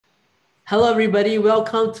Hello, everybody.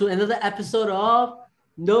 Welcome to another episode of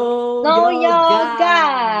Know Your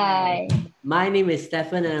Guy. Guy. My name is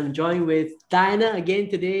Stefan and I'm joined with Diana again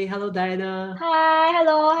today. Hello, Diana. Hi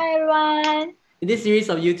everyone. In this series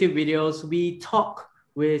of YouTube videos, we talk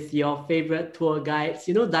with your favorite tour guides.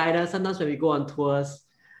 You know, Diana, sometimes when we go on tours,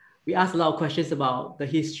 we ask a lot of questions about the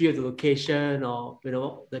history of the location or,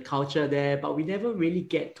 the culture there, but we never really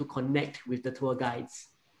get to connect with the tour guides.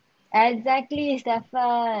 Exactly,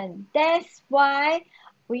 Stefan. That's why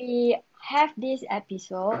we have this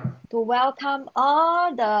episode to welcome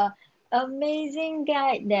all the amazing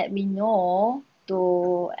guide that we know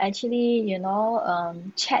to actually,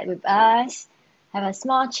 chat with us, have a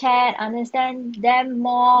small chat, understand them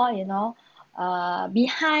more,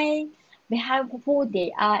 behind who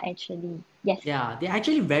they are actually. Yes. Yeah, they're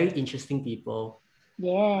actually very interesting people.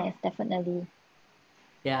 Yes, definitely.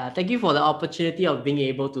 Yeah, thank you for the opportunity of being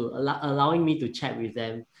able to allowing me to chat with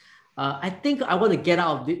them. I think I want to get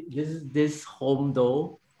out of this home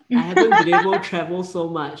though. I haven't been able to travel so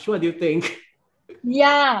much. What do you think?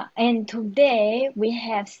 Yeah, and today we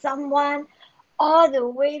have someone all the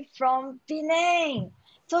way from Penang.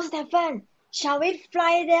 So, Stefan, shall we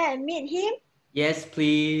fly there and meet him? Yes,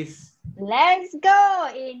 please. Let's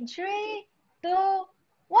go in 3, 2,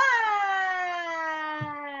 1.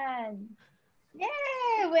 Yay,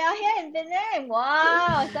 we are here in Penang.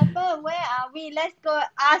 Wow, Stefan, where are we? Let's go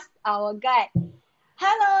ask our guide.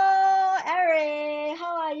 Hello, Eric.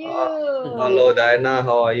 How are you? Hello, Diana.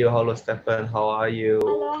 How are you? Hello, Stefan. How are you?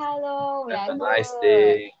 Hello. We Have are a nice good.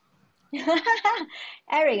 day.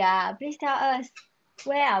 Eric, please tell us,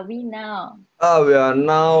 where are we now? We are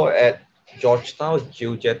now at Georgetown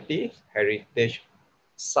Jiu Jetty Heritage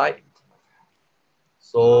Site.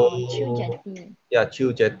 Chill So, Jetty. yeah,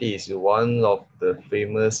 Jiu Jetty is one of the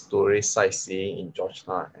famous tourist sightseeing in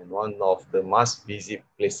Georgetown and one of the must-visit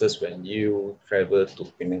places when you travel to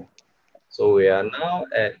Penang. So we are now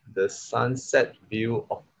at the sunset view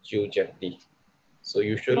of Jiu Jetty. So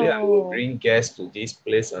usually I will bring guests to this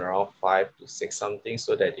place around 5 to 6 something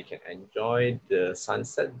so that they can enjoy the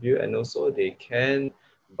sunset view and also they can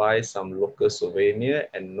buy some local souvenir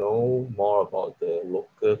and know more about the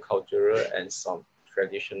local cultural and some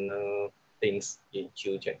traditional things in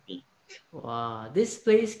Chiu Jetty. Wow, this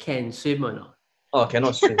place can swim or not? Oh,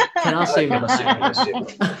 cannot swim. Cannot swim. Cannot swim.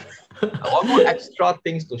 One more extra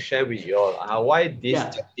things to share with you all. Why this Yeah.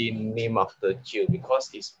 jetty name after Chiu? Because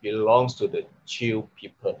it belongs to the Chiu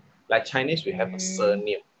people. Like Chinese, we have a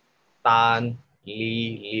surname, Tan,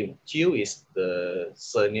 Li, Lim. Chiu is the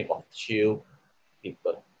surname of Chiu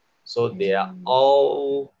people. So they are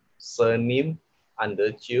all surname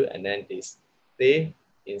under Chiu and then they stay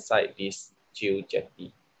inside this Chiu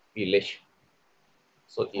jetty village.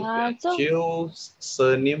 So if you are Chiu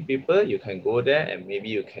surname people, you can go there and maybe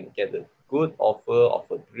you can get a good offer of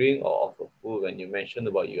a drink or of a food when you mention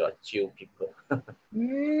about you are Chiu people.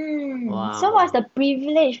 Wow. So what's the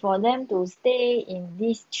privilege for them to stay in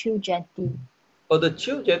this Chill Jetty? For the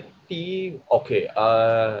Chiu jetty, okay,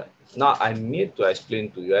 now I need to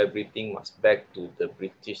explain to you everything must back to the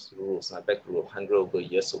British rules, back to 100 over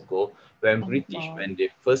years ago, when when they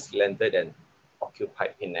first landed and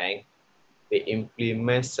occupied Penang, they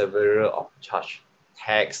implement several of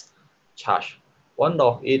tax charge. One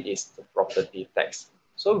of it is the property tax.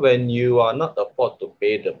 So when you are not afford to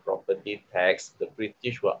pay the property tax, the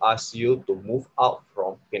British will ask you to move out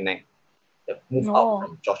from Penang, move out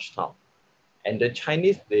from Georgetown. And the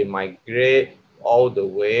Chinese, they migrate all the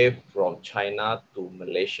way from China to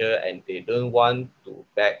Malaysia and they don't want to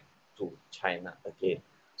back to China again.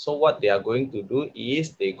 So what they are going to do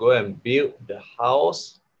is they go and build the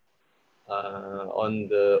house on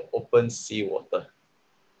the open sea water.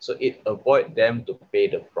 So it avoid them to pay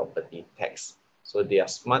the property tax. So they are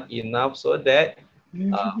smart enough so that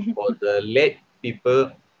for the late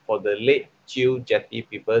people, for the late Chiu Jetty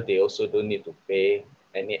people, they also don't need to pay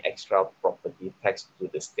any extra property tax to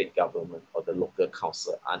the state government or the local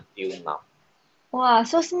council until now. Wow,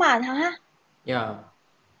 so smart, huh? Yeah.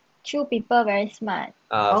 Chill people very smart.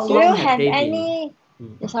 How Do long you have have they any?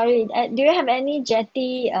 been? Sorry, do you have any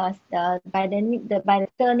jetty by the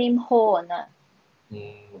surname Ho or not?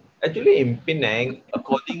 Actually, in Penang,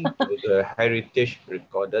 according to the heritage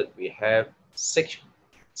recorded, we have 6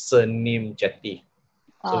 surname jetty.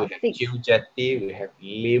 So we have Chiu Jetty, we have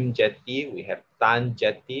Lim Jetty, we have Tan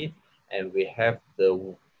Jetty, and we have the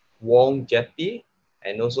Wong Jetty,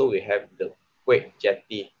 and also we have the Kwek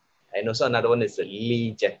Jetty, and also another one is the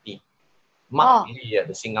Lee Jetty. Mark Lee,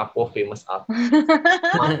 the Singapore famous artist,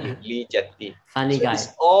 Mark Lee Jetty. Funny guy.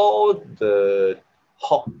 It's all the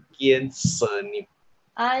Hokkien surname.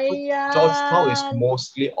 Georgetown is Aiyah,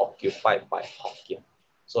 mostly occupied by Hokkien.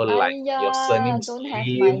 So like your surname aiyah, is don't have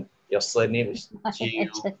Lim, your surname is my Chiu.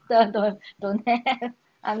 ancestor, don't have.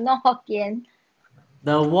 I'm not Hokkien.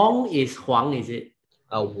 The Wong is Huang, is it?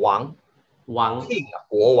 Wang, Wang. King,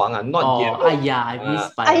 国王 not Oh, yellow. I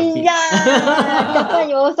missed by a bit. Aiyah, Stefan,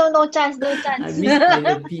 you also no chance, no I chance. missed by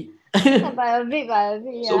a bit. By a bit,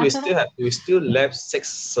 So yeah. we still left 6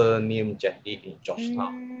 surname jetty in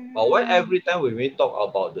Georgetown. But why every time when we talk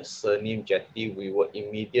about the surname jetty, we will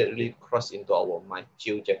immediately cross into our mind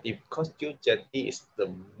Jiu jetty, because Jiu jetty is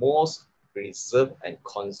the most preserved and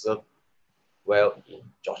conserved well in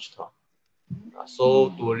Georgetown.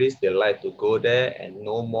 So tourists, they like to go there and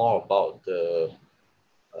know more about the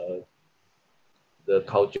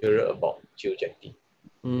culture about Jiu jetty.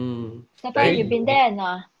 Stefan, you been there or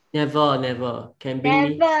not? Never. Can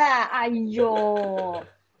bring me? Never. Aiyo.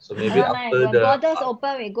 So maybe Never mind. When borders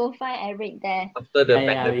open, we go find Eric there. after the we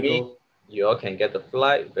pandemic, go. you all can get the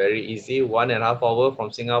flight very easy, 1.5 hours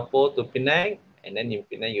from Singapore to Penang, and then in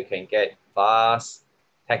Penang you can get bus,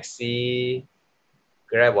 taxi,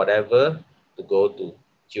 Grab, whatever to go to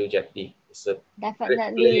Jiu Jetty. It's a great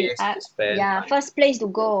Definitely. place to spend Yeah, time. first place to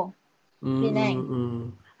go.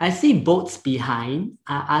 Penang. I see boats behind.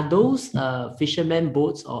 Are those fishermen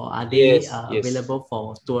boats, or are they Yes. available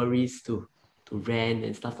for tourists to rent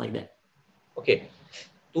and stuff like that? Okay,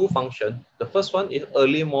 two functions. The first one is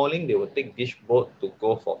early morning, they will take this boat to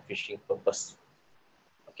go for fishing purpose.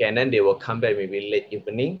 Okay, and then they will come back maybe late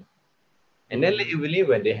evening. And then late evening,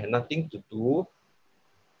 when they have nothing to do,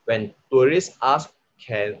 when tourists ask,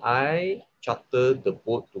 can I charter the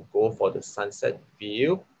boat to go for the sunset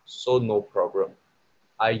view? So no problem.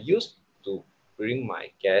 I used to bring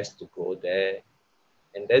my guests to go there,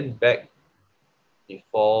 and then back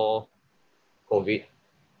before COVID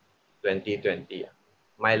 2020.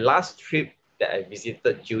 My last trip that I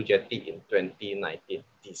visited Jiu Jetty in 2019,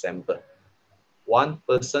 December. One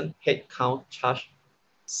person head count charge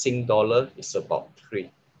Sing dollar is about 3.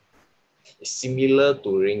 It's similar to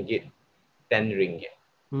ringgit, 10 ringgit.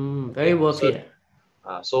 Very worth it.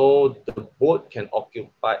 So the boat can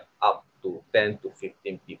occupy up to 10 to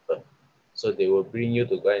 15 people. So they will bring you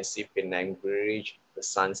to go and see Penang Bridge, the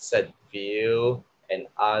sunset view, and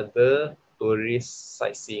other tourist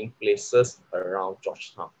sightseeing places around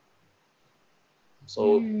Georgetown.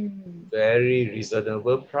 So very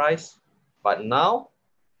reasonable price, but now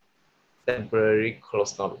temporarily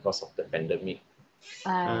closed down because of the pandemic.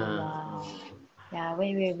 Wow. Yeah,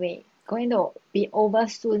 wait. Going to be over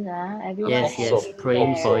soon. Everyone Yes.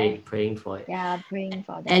 Praying for it. Yeah, praying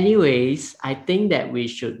for that. Anyways, I think that we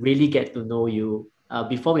should really get to know you.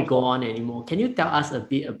 Before we go on anymore, can you tell us a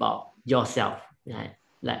bit about yourself?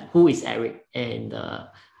 Like who is Eric, and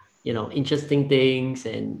interesting things,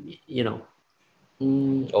 and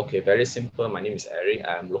Okay, very simple. My name is Eric.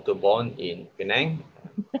 I'm local born in Penang.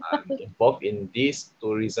 I'm involved in this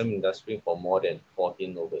tourism industry for more than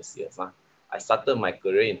 14 over years. I started my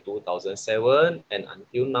career in 2007 and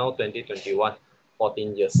until now, 2021,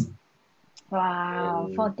 14 years.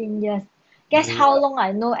 Wow, 14 years. Guess how long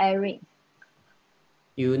I know Eric?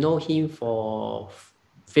 You know him for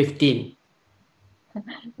 15.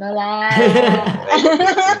 No lah.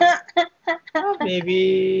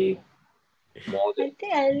 Maybe more I than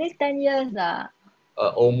think at least 10 years.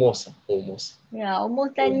 almost. Yeah,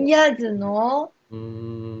 almost 10 years, you know.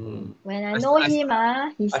 When I know him,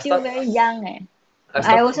 he's still very young.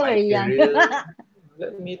 I also very young.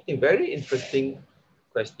 Let me think. Very interesting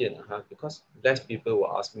question, because less people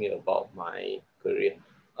will ask me about my career.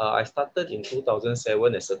 I started in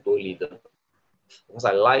 2007 as a tour leader because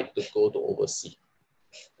I like to go to overseas.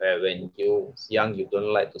 When you're young, you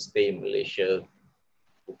don't like to stay in Malaysia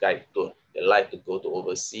to guide tour. You like to go to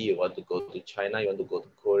overseas. You want to go to China. You want to go to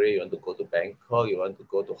Korea. You want to go to Bangkok. You want to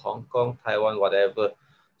go to Hong Kong, Taiwan, whatever.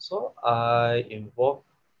 So I involved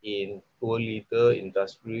in tour leader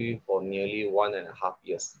industry for nearly 1.5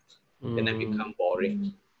 years. Then it become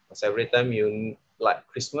boring because every time you like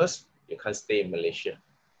Christmas, you can't stay in Malaysia.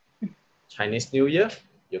 Chinese New Year,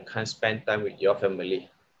 you can't spend time with your family.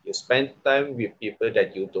 You spend time with people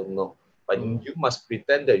that you don't know. But you must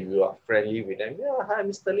pretend that you are friendly with them. Yeah, hi,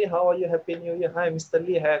 Mr. Lee, how are you? Happy New Year. Hi, Mr.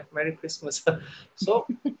 Lee, have Merry Christmas. So,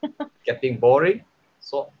 getting boring.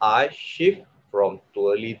 So, I shift from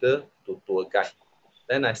tour leader to tour guide.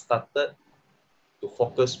 Then I started to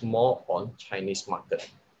focus more on Chinese market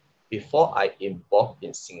before I involved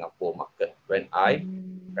in Singapore market when I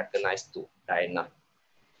recognized to Diana.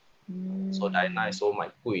 So Diana is all my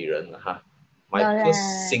贵人 My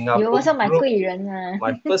first Singapore you also my group, 贵人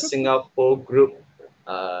my first Singapore group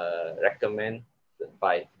recommend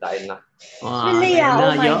by Diana. Really?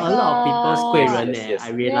 Oh my you're a lot of people's 贵 god. 人 Yes. I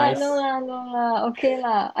Yeah, realize. no lah, no lah. Okay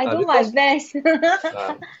lah. I do my Because best.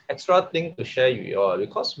 extra thing to share with you all,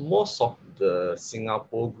 because most of the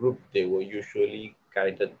Singapore group, they were usually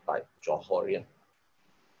guided by Johorian.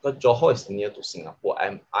 Because Johor is near to Singapore.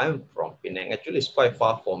 I'm from Penang. Actually, it's quite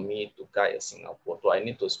far for me to guide a Singapore. So I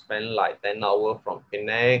need to spend like 10 hours from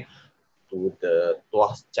Penang to the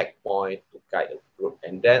Tuas checkpoint to guide a group.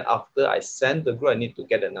 And then after I send the group, I need to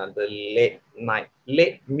get another late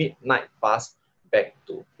midnight bus back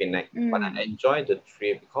to Penang. But I enjoy the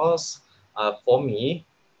trip because for me,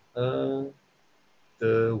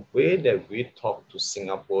 the way that we talk to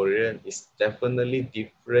Singaporean is definitely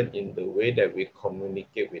different in the way that we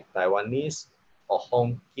communicate with Taiwanese or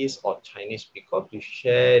Hongkis or Chinese, because we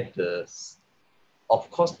share of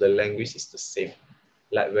course, the language is the same.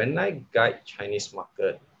 Like when I guide Chinese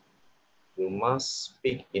market, you must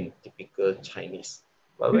speak in typical Chinese.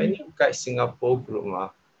 But when you guide Singapore group,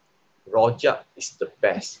 Rojak is the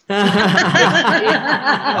best. Bahasa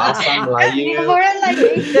Melayu. Singaporean like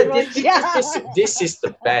rojak. This is the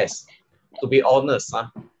best. To be honest,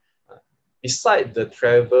 besides the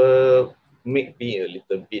travel make me a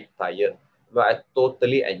little bit tired, but I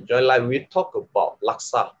totally enjoy. Like we talk about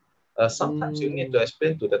laksa. Sometimes you need to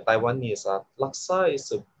explain to the Taiwanese, laksa is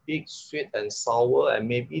a big sweet and sour, and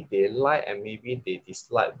maybe they like and maybe they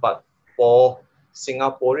dislike. But for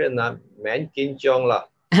Singaporean, man kinjong lah.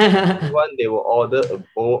 Everyone, they will order a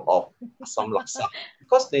bowl of some laksa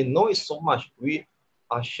because they know it so much. We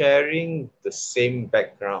are sharing the same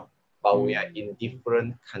background, but we are in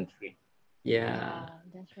different countries. Yeah,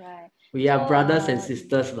 that's right. We are brothers and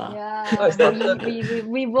sisters lah. Yeah, So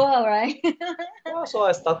we were, right? So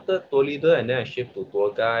I started tour leader and then I shift to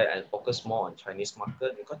tour guide and focus more on Chinese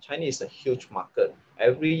market, because Chinese is a huge market.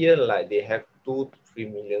 Every year, like they have 2 to 3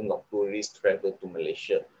 million of tourists travel to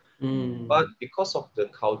Malaysia. But because of the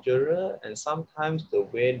cultural and sometimes the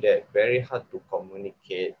way that very hard to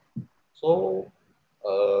communicate, so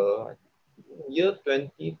year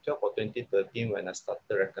 2012 or 2013 when I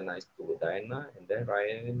started recognized to Diana, and then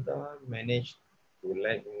Ryan managed to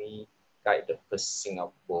let me guide the first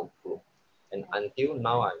Singapore group. And until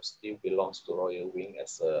now, I'm still belongs to Royal Wing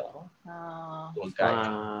as a tour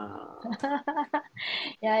guide.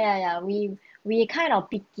 Yeah. We kind of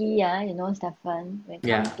picky, Stefan, when it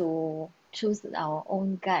comes to choose our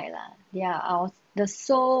own guide lah. They are the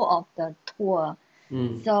soul of the tour.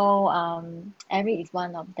 So Eric is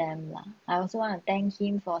one of them lah. I also want to thank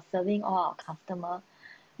him for serving all our customers,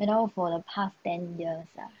 for the past 10 years.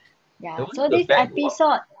 Yeah. So this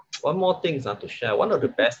episode. One more thing to share. One of the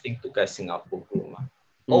best things to guide Singapore group,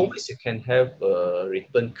 always you can have a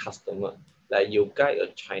return customer. Like you guide a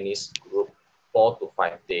Chinese group 4 to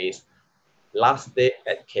 5 days. Last day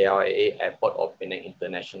at KLIA Airport or Penang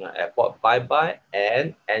International Airport, bye-bye,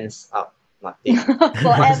 and ends up nothing.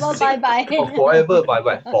 Forever bye-bye. Forever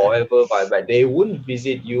bye-bye. Forever bye-bye. They won't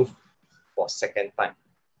visit you for second time.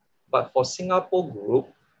 But for Singapore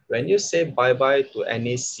group, when you say bye-bye to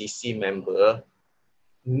any CC member,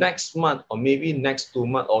 next month or maybe next 2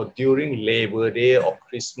 months or during Labor Day or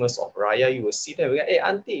Christmas or Raya, you will see them. Hey,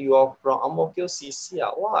 auntie, you are from Ang Mo Kio CC.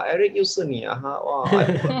 Wow, Eric, you see me. Wow.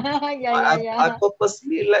 I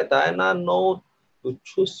purposely let Diana know to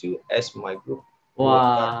choose you as my group.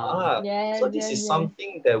 Wow. So this is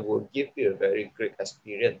something that will give you a very great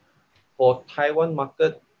experience. For Taiwan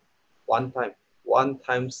market, one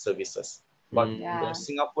time services. But for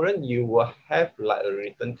Singaporean, you will have like a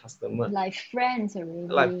return customer. Like friends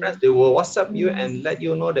already. Like friends, they will WhatsApp you and let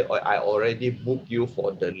you know that I already booked you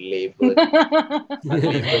for the Labor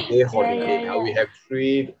Day holiday. Now we have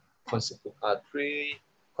three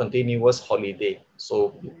continuous holiday.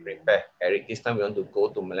 So we prepare. Eric, this time we want to go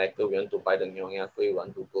to Malacca, we want to buy the Nyonya Kueh, we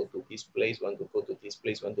want to go to this place, we want to go to this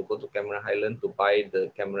place, we want to go to Cameron Highland to buy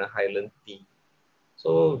the Cameron Highland tea.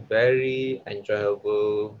 So very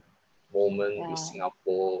enjoyable moment with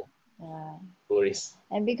Singapore tourists.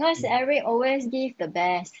 And because Eric always give the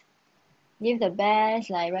best,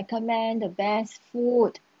 like recommend the best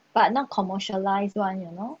food, but not commercialized one,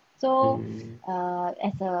 So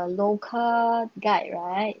as a local guide,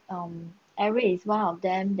 right? Eric is one of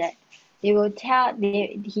them that he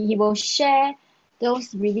will share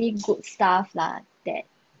those really good stuff that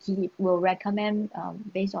he will recommend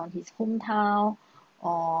based on his hometown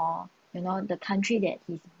or the country that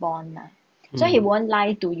he's born. So he won't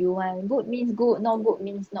lie to you. Good means good, not good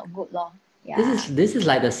means not good. Yeah. This is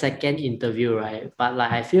like the second interview, right? But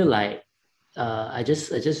like I feel like I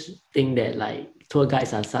just think that like tour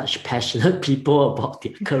guides are such passionate people about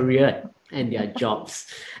their career and their jobs.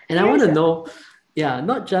 And I want to know,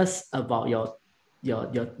 not just about your your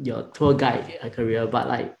tour guide career, but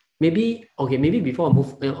like maybe before I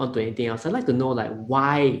move on to anything else, I'd like to know like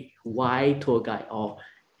why tour guide, or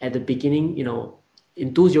at the beginning,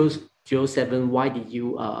 in 2007, why did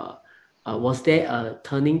you was there a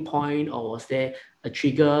turning point, or was there a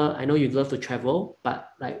trigger? I know you love to travel,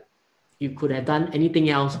 but like you could have done anything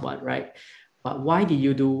else, but right? But why did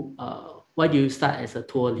you start as a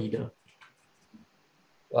tour leader?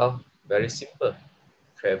 Well, very simple,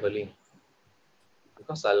 traveling.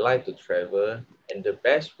 Because I like to travel, and the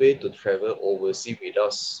best way to travel overseas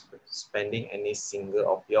without spending any single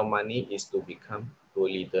of your money is to become tour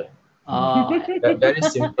leader. Very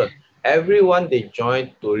simple. Everyone they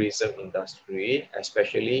join tourism industry,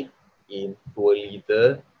 especially in tour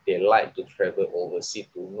leader, they like to travel overseas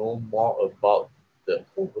to know more about the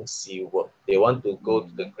overseas world. They want to go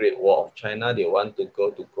to the Great Wall of China, they want to go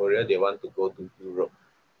to Korea, they want to go to Europe.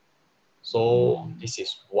 So this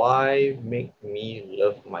is why make me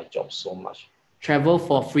love my job so much. Travel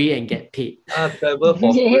for free and get paid. Travel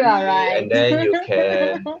for free, You are right. and then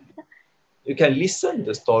you can listen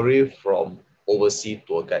the story from overseas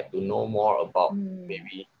tour guide to know more about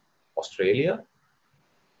maybe Australia,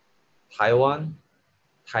 Taiwan,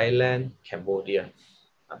 Thailand, Cambodia.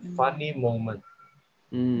 A funny moment.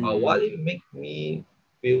 But what it make me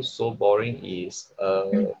feel so boring is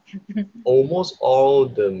almost all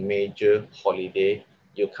the major holiday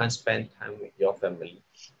you can't spend time with your family.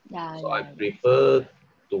 So I prefer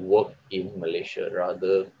to work in Malaysia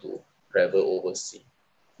rather to travel overseas.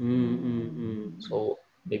 So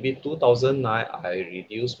maybe 2009, I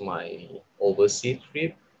reduced my overseas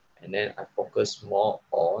trip, and then I focus more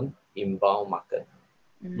on inbound market.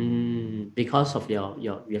 Because of your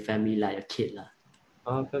family, like your kid.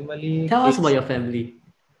 Family. Tell kids. us about your family.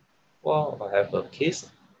 Well, I have a kids,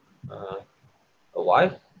 a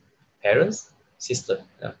wife, parents, sister.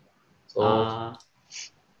 Yeah.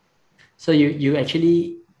 So you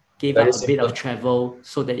actually gave very up a bit simple. of travel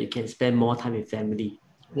so that you can spend more time with family.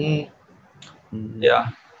 Yeah.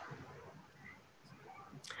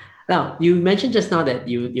 Now, you mentioned just now that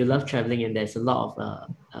you love traveling, and there's a lot of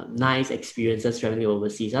nice experiences traveling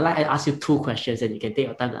overseas. I'd like to ask you two questions, and you can take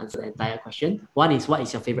your time to answer the entire question. One is, what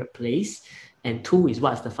is your favorite place? And two is,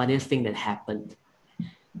 what's the funniest thing that happened?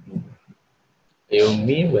 You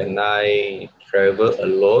mean when I travel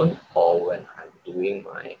alone, or when I'm doing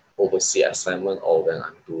my overseas assignment, or when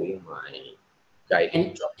I'm doing my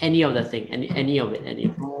guiding job? Any of the thing, any of it.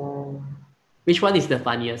 Which one is the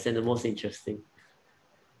funniest and the most interesting?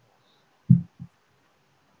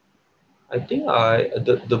 I think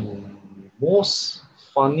the most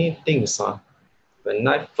funny things when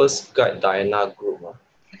I first got Diana group,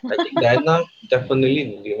 I think Diana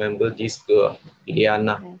definitely remember this girl,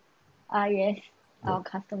 Liana. Yes, our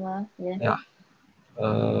customer. Yes. Yeah.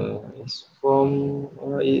 It's from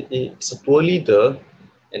it's a tour leader,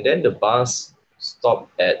 and then the bus stopped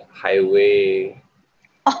at highway.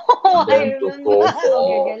 Oh, I To remember. go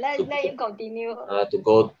for Let you continue. to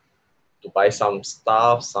go to buy some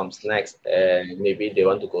stuff, some snacks, and maybe they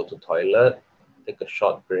want to go to toilet, take a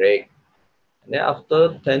short break. And then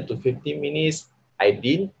after 10 to 15 minutes, I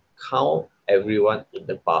didn't count everyone in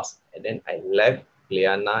the bus. And then I left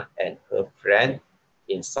Liana and her friend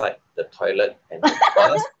inside the toilet, and the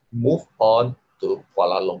bus moved on to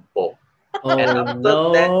Kuala Lumpur. And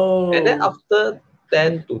then after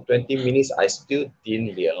 10 to 20 minutes, I still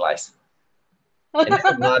didn't realize. And then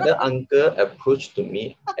another uncle approached to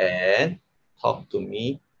me and talked to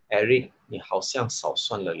me, Eric, 你好像少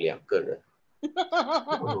算了2个人。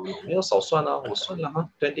没有少算啊，我算了哈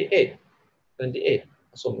，28。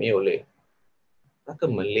他说没有嘞，那个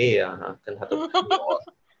Malay跟他的朋友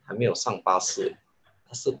还没有上巴士，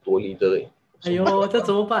他是多利的嘞。哎呦，这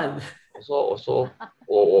怎么办？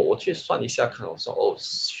我去算一下看，我说哦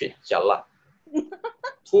shit 假啦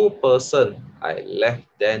，2 person I left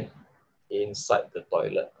them inside the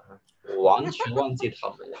toilet， 完全忘记他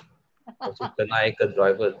们了。我就跟那一个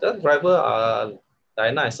driver， 这 driver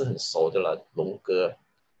Diana 也是很熟的了，龙哥。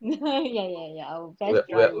Yeah. Our best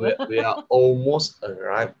we are almost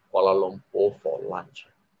arrived Kuala Lumpur for lunch.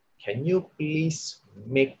 Can you please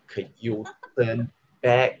make a U-turn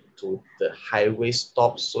back to the highway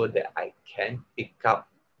stop so that I can pick up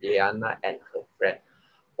Liana and her friend?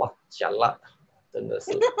 哇，假啦，真的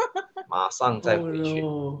是马上再回去。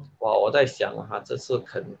哇，我在想这次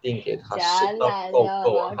肯定给他吃到够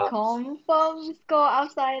confirm go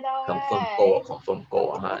upside down。confirm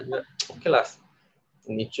够OK 啦。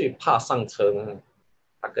你最怕上车呢？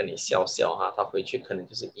他跟你笑笑他回去可能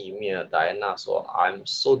就是email Diana 说 I'm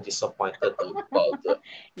so disappointed about the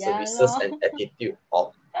services and attitude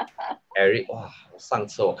of Eric，哇，我上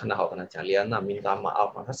车我看到好跟他讲，Liana minta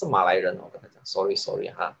maaf，他是马来人，我跟他讲，sorry sorry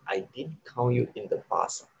哈，I didn't count you in the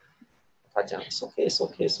bus。他讲 it's okay it's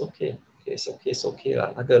okay it's okay it's okay it's okay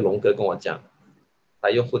啦。那个龙哥跟我讲，他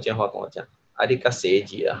用福建话跟我讲，啊你个寫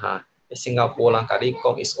字啊哈，新加坡人跟你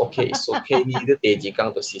講 it's okay it's okay，你的第幾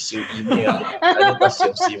講就是收 email 啦，啊你個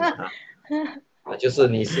小心啊。啊，就是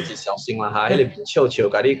你自己小心啦哈，迄個笑笑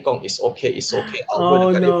跟你講 it's okay it's okay，後尾就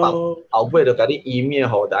Oh 跟你放， no. 後尾就跟你 email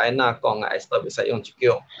好，但係那講啊，實在用這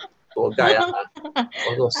個多解啊。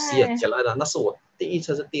我說是啊，假來的，那是我第一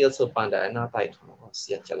次是第二次幫戴安娜帶團，我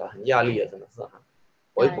是啊，假來很壓力啊，真的是啊。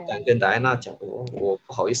我也不敢跟戴安娜講，我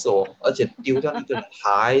不好意思哦，而且丟掉那個人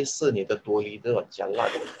還是你的多利的，假來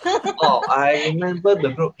的。哦，I remember the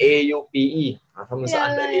group AUPE 啊，他們是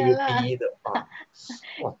按照 AUPE 的啊，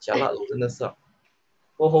哇，假來我真的是啊。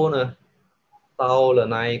過後呢，到了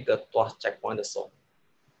那一個多 checkpoint 的時候，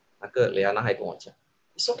那個雷安娜還跟我講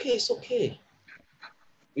 ，It's okay, it's okay,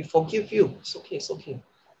 we forgive you, it's okay, it's okay。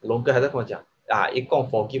龍哥還在跟我講，啊，一講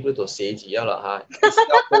forgive 你就寫字了哈，新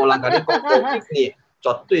加坡人跟你講 forgive 你，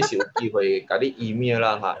絕對是有機會跟你 email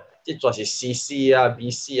啦哈，這絕是 CC 啊、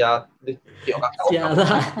BC 啊，你掉個高假的。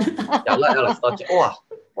假了要了，哇，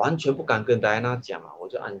完全不敢跟戴安娜講啊，我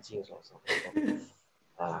就安靜說。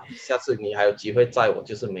啊，下次你還有機會載我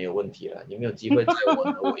就是沒有問題了。你沒有機會載我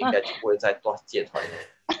呢，我應該就不會再多接團了。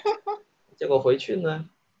結果回去呢，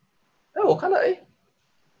哎，我看到哎，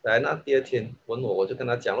來那第二天問我，我就跟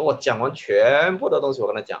他講了，我講完全部的東西，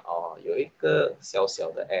我跟他講哦，有一個小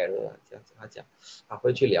小的 error，這樣子，他講他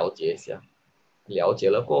會去了解一下，了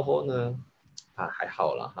解了過後呢，啊還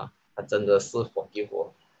好了哈，他真的是 forgive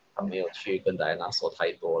我，他沒有去跟戴安娜說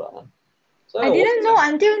太多了啊。I didn't know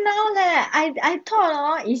until now leh. I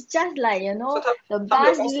thought it's just like the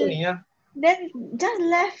bus then just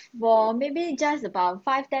left for maybe just about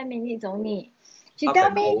 5-10 minutes only. She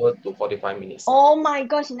tell me over to 45 minutes. Oh my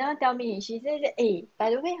gosh, she never tell me. She said, hey, by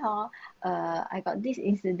the way, I got this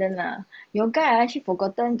incident lah. Your guy actually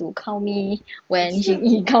forgotten to count me when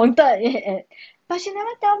he counted it. But she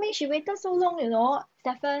never tell me she waited so long,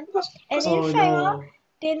 Stephen. And in fact,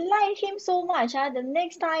 they like him so much. The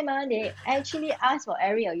next time they actually ask for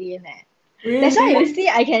Eric again. Really? That's why you see,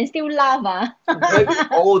 I can still laugh.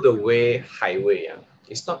 All the way highway.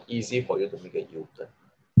 It's not easy for you to make a U-turn.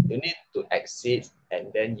 You need to exit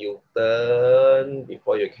and then you turn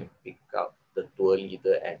before you can pick up the tour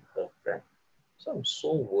leader and her friend. So I'm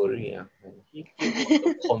so worried. And he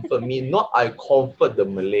comfort me. Not I comfort the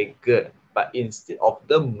Malay girl, but instead of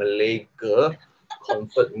the Malay girl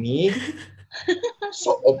comfort me,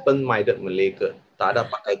 so open-minded Malay girl, tak ada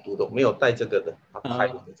pakai tudung, 没有带这个的，他拍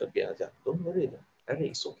我的这边，他讲 Don't worry,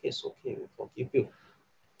 Eric, it's okay, it's okay, we forgive you.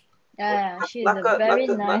 Yeah, she's a very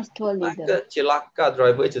nice tour leader. 那个吉拉卡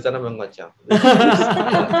driver 一直在那边跟我讲 the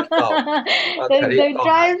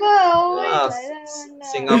driver always like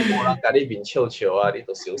that. 新加坡人跟你面笑笑啊，你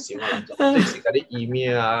都小心啊，隨時跟你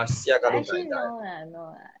email 啊，寫個都解解。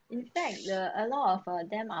No. In fact, a lot of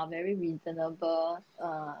them are very reasonable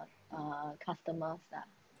customers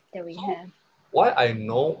that we have. Why I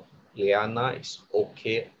know Liana is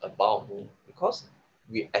okay about me because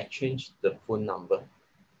we exchanged the phone number.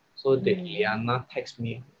 So Liana text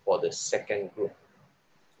me for the second group.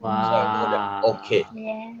 Wow. So I know that, okay,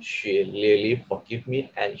 Yeah. she really forgive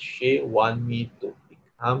me and she want me to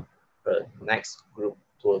become her next group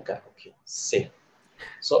tour guide. Okay, safe.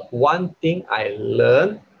 So one thing I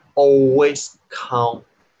learned, always count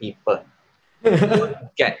people.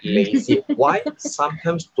 Don't get lazy. Why?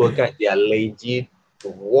 Sometimes tour guide, they are lazy to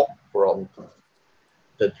walk from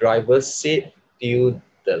the driver's seat till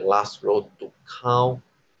the last row to count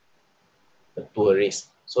the tourists.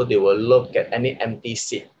 So they will look at any empty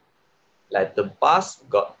seat. Like the bus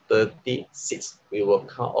got 30 seats. We will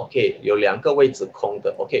count, okay, 有2个位置空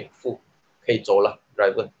的 okay, full, 可以走了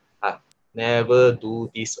driver. Never do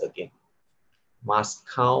this again. Must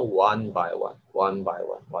count one by one, one by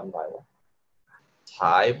one, one by one.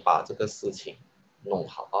 才把这个事情弄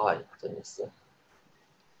好。哎呀，真的是。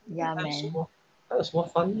Yeah, man. 还有什么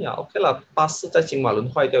翻译啊 ？OK 了，巴士在金马伦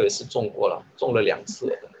坏掉也是中过了，中了2次，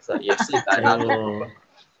真的是也是在那中。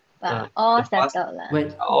All settled 了。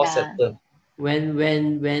All settled.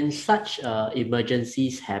 When such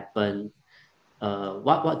emergencies happen,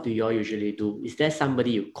 what do you all usually do? Is there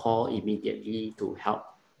somebody you call immediately to help?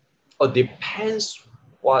 Oh, depends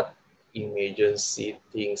what emergency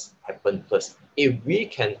things happen first. If we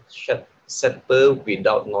can settle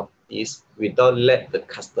without notice, without let the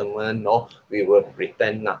customer know, we will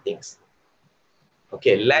pretend nothing.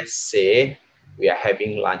 Okay, let's say we are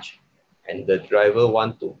having lunch and the driver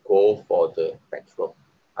want to go for the petrol,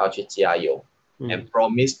 要去加油。and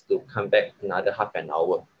promise to come back another half an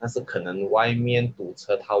hour. 但是可能外面堵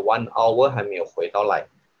车，他 1 hour 还没有回到来。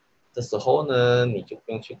这时候呢，你就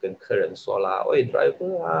不用去跟客人说啦，喂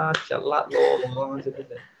，driver 啊，加辣咯，对不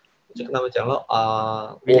对？你就跟他们讲咯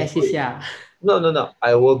啊，我 relax 一会下。 No, no, no.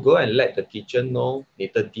 I will go and let the teacher know 你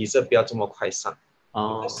的 dessert 不要这么快上。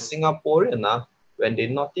哦 Because Singaporean 啊 when they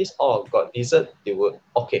notice oh got dessert, they will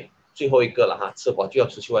okay 最后一个了哈，吃饱就要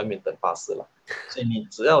出去外面等巴士了。所以你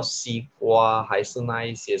只要西瓜还是那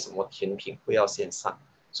一些什么甜品不要先上。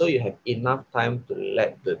So you have enough time to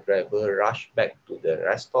let the driver rush back to the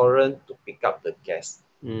restaurant to pick up the guests.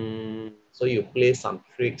 So you play some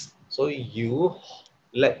tricks. So you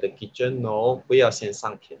let the kitchen know 不要先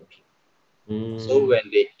上甜品。So when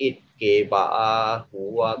they eat 给吧啊、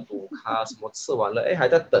糊啊、肚卡什么吃完了，哎还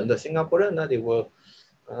在等的新加坡人呢，they will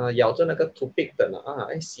咬着那个 toothpick 等啊，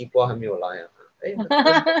哎西瓜还没有来啊，哎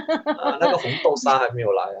那个红豆沙还没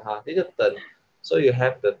有来啊，哈，你就等。So you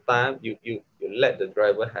have the time, you let the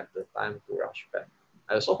driver have the time to rush back.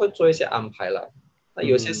 有时候会做一些安排啦，那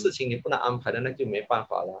有些事情你不能安排的，那就没办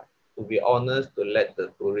法啦。To be honest, to let the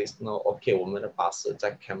tourists know, OK， 我们的巴士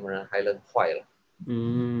在 Cameron Highland 坏了。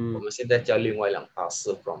我们现在叫另外一辆巴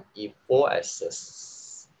士 from Ipoh as a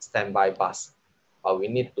standby bus. We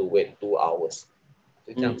need to wait 2 hours.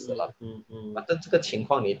 就这样子了。反正这个情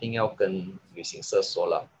况你一定要跟旅行社说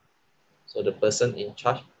了。So the person in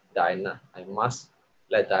charge, Diana, I must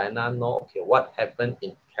let Diana know, okay, what happened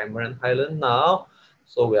in Cameron Highland now.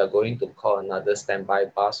 So we are going to call another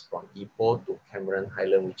standby bus from Ipoh to Cameron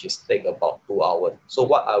Highland, which is take about 2 hours. So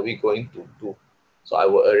what are we going to do? So I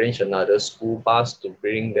will arrange another school bus to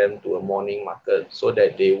bring them to a morning market so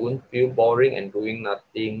that they won't feel boring and doing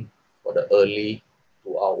nothing for the early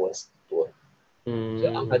 2 hours tour. 所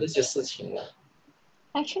以安排这些事情了。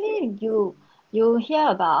Actually, you hear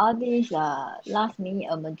about all these last minute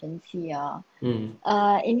emergency.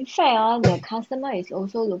 In fact, the customer is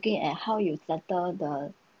also looking at how you settle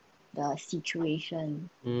the situation.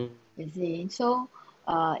 You see, so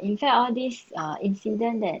in fact, all these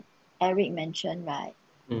incident that Eric mentioned, right?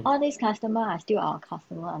 All these customers are still our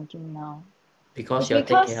customer until now. Because It's you take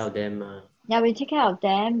because care of them. yeah, we take care of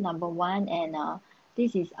them, number one, and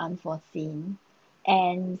this is unforeseen.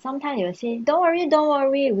 And sometimes you'll say, don't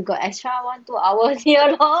worry, we got extra 1, 2 hours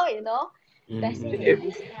here, lor, you know. Blessing in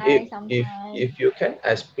disguise sometimes. If you can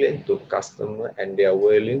explain to customer and they are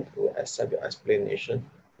willing to accept your explanation,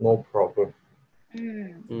 no problem.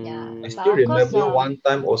 Yeah. I But still of course, remember one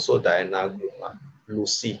time also Diana group,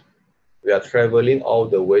 Lucy. We are traveling all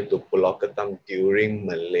the way to Pulau Ketam during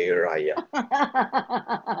Malay Raya.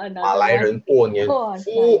 Malay 人过年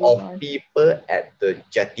full of people at the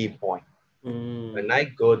jetty point. When I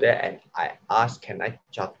go there and I ask, can I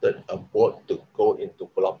charter a boat to go into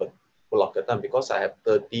Pulau Ketam because I have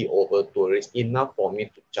 30 over tourists, enough for me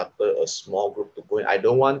to charter a small group to go in. I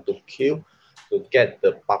don't want to queue to get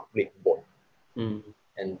the public boat.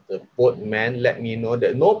 And the boatman let me know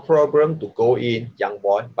that no problem to go in, young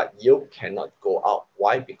boy, but you cannot go out.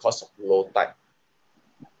 Why? Because of low tide.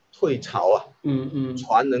 退潮啊，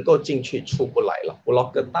船能够进去出不来了。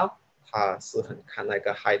Pulau Ketam 它是很看那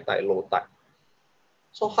个 high tide, low tide.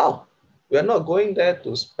 So how? We are not going there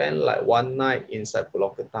to spend like 1 night inside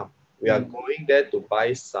Pulau Ketam. We are going there to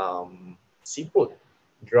buy some seafood,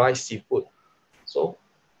 dry seafood. So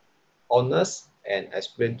honest and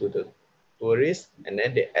explain to the tourists, and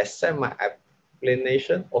then they accept my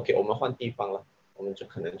explanation. Okay, 我们换地方了，我们就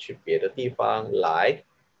可能去别的地方来，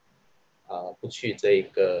不去这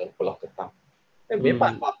个 Pulau Ketam。没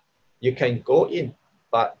办法 ，you can go in,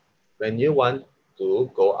 but when you want to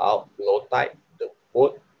go out, low tide, the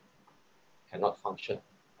boat cannot function，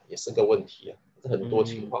 也是个问题啊，这很多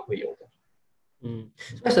情况会有的。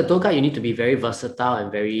So as a tour guide, you need to be very versatile and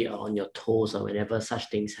very on your toes whenever such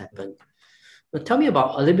things happen. But tell me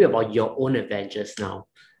about a little bit about your own adventures now.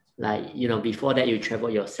 Like, before that you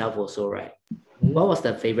traveled yourself also, right? What was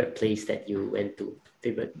the favorite place that you went to?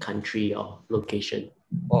 Favorite country or location?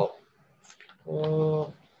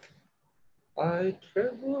 I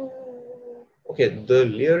travel. Okay, the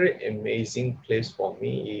really amazing place for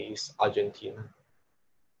me is Argentina.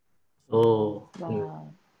 Oh, wow.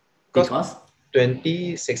 Because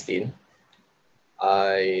 2016,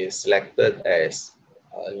 I selected as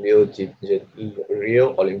a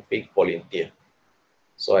Rio Olympic volunteer.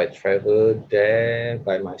 So I traveled there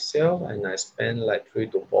by myself and I spent like 3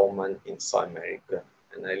 to 4 months in South America.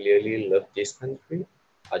 And I really love this country,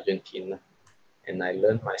 Argentina. And I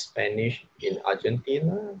learned my Spanish in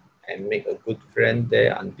Argentina and make a good friend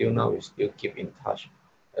there. Until now, we still keep in touch.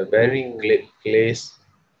 A very great place,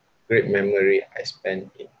 great memory I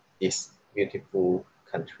spent in this beautiful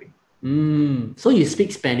country. So you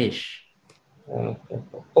speak Spanish?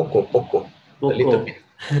 Poco. A little bit.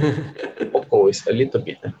 Poco is a little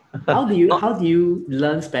bit. How do you Not, how do you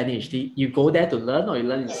learn Spanish? Do you go there to learn, or you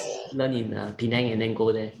learn in Penang and then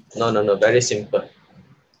go there? no. Very simple.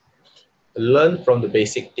 Learn from the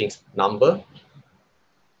basic things. Number,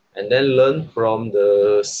 and then learn from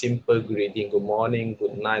the simple greeting. Good morning,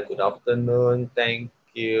 good night, good afternoon, thank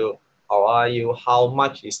you, how are you, how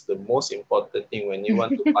much is the most important thing when you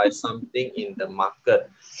want to buy something in the market.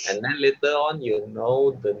 And then later on, you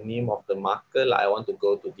know the name of the market, like I want to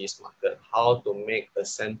go to this market, how to make a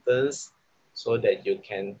sentence so that you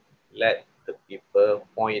can let the people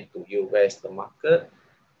point to you where's the market,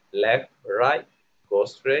 left, right, go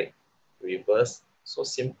straight, reverse. So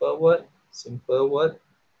simple word,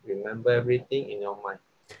 remember everything in your mind.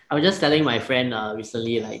 I was just telling my friend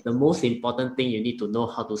recently, like the most important thing you need to know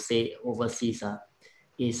how to say overseas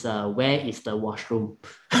is where is the washroom.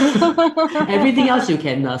 Everything else you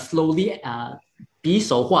can slowly 比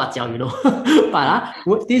手画脚, you know.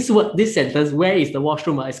 But this sentence, where is the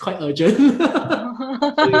washroom, is quite urgent.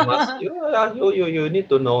 So you need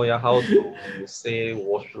to know how to say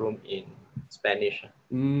washroom in Spanish.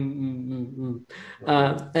 And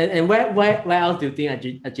where else do you think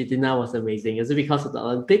Argentina was amazing? Is it because of the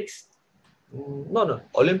Olympics? No.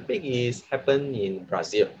 Olympic is happened in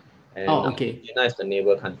Brazil, and Argentina is the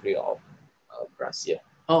neighbor country of Brazil.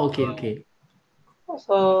 Oh, okay.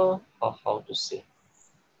 So how to say?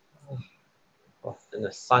 真的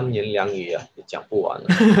三言两语也讲不完了。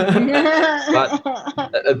But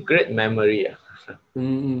a great memory.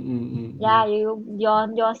 Yeah,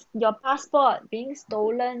 your passport being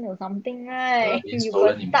stolen or something, right? You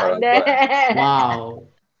got stuck there. Wow.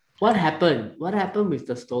 What happened? What happened with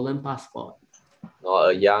the stolen passport?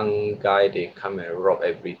 A young guy, they come and rob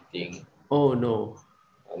everything. Oh no.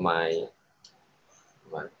 My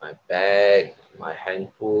bag, my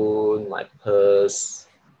handphone, my purse,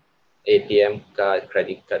 ATM card,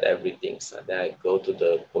 credit card, everything. So then I go to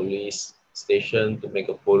the police station to make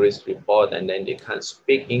a police report, and then they can't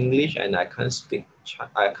speak English and I can't speak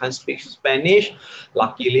Spanish.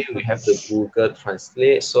 Luckily, we have the Google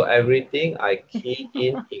Translate, so everything I key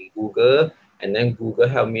in Google, and then Google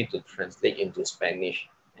helped me to translate into Spanish.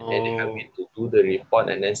 And then they help me to do the report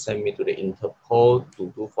and then send me to the Interpol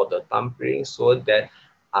to do for the thumbprint so that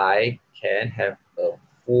I can have a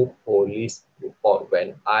full police report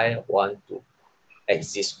when I want to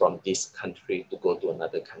exist from this country to go to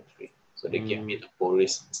another country. So they give me the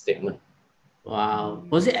police statement. Wow.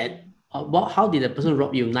 Was it at how did the person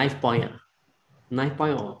rob you? Knife point? Knife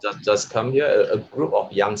point or? Just come here, a group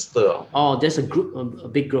of youngsters. Oh, there's a group, a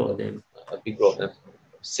big group of them. A big group of them,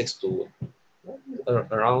 6 to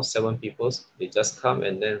around 7 people. They just come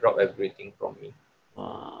and then rob everything from me.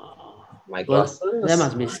 Wow. My glasses. That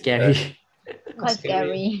must be scary. Quite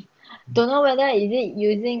scary. Don't know whether is it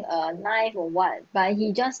using a knife or what, but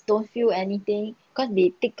he just don't feel anything because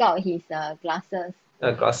they take out his glasses.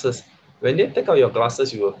 Glasses. When they take out your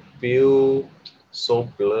glasses, you will feel so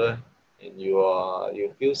blur, and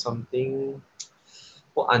you feel something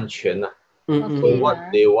不安全 So what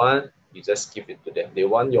they want, you just give it to them. They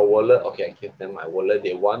want your wallet, okay, I give them my wallet.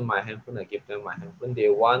 They want my handphone, I give them my handphone. They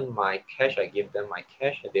want my cash, I give them my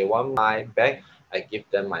cash. They want my bag, I give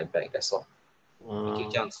them my bag. That's all. 就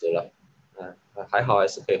这样子了。还好还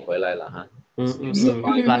是可以回来了哈。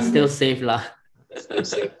But still safe lah. Still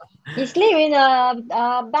safe. He sleep in a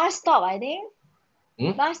bus stop, I think.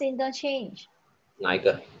 Bus interchange. 哪一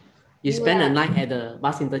个？ You spend a night at the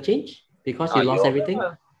bus interchange because you lost everything?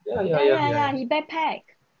 Yeah, he backpack.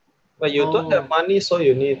 But you don't have money, so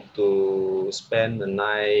you need to spend the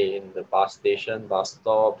night in the bus station, bus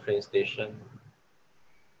stop, train station.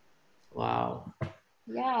 Wow.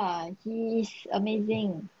 Yeah, he is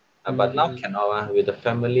amazing. But now cannot. With the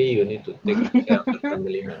family, you need to take care of the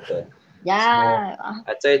family member. Yeah.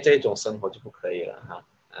 这种生活就不可以了哈。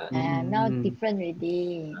Now different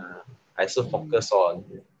already. 还是 focus on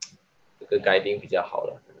这个 guiding 比较好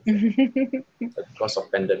了。Because of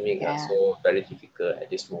pandemic, so very difficult at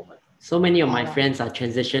this moment. So many of my friends are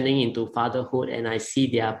transitioning into fatherhood, and I see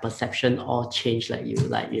their perception all change like you.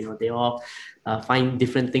 Like, you know, they all find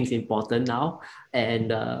different things important now, and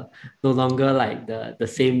no longer like the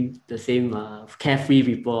same carefree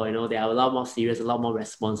people. You know, they are a lot more serious, a lot more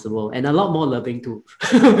responsible, and a lot more loving too,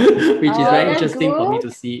 which is very interesting for me to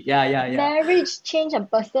see. Yeah. Marriage change a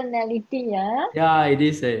personality, yeah. Yeah, it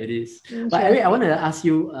is. But Eric, I want to ask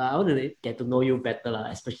you. I want to get to know you better,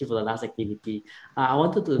 especially for the last activity. I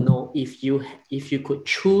wanted to know if you could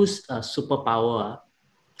choose a superpower,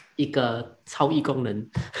 一个超异功能,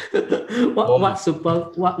 what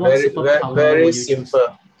superpower very would you simple.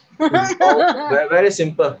 choose? Oh, very, very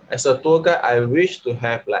simple. As a tour guide, I wish to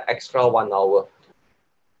have like extra 1 hour.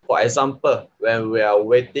 For example, when we are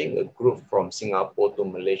waiting a group from Singapore to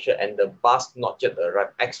Malaysia and the bus not yet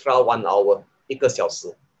arrived, extra 1 hour, 1个小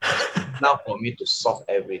时. Now for me to solve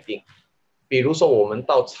everything. 比如说我们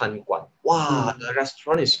到餐馆，哇，the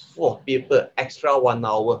restaurant is full of people, extra 1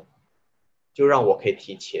 hour. 就让我可以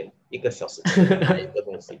提前1个小时吃那一个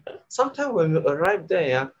东西。Sometimes when we arrive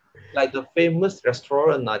there, like the famous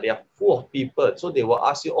restaurant, they are full of people, so they will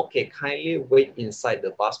ask you, okay, kindly wait inside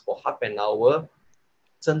the bus for half an hour.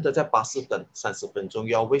 真的在巴士等30分钟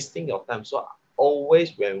 ，you're wasting your time. So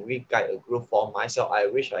always when we guide a group, for myself, I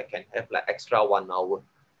wish I can have like extra 1 hour.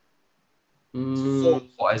 So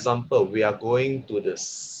for example, we are going to the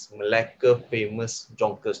Malacca famous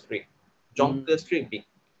Jonker Street. Jonker Street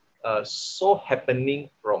so happening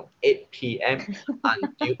from 8 p.m.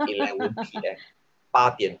 until 11 p.m.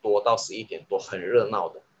 8点多到11点多，很热闹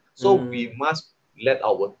的。So we must let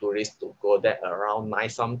our tourists to go there around 9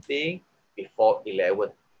 something before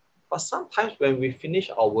 11. But sometimes when we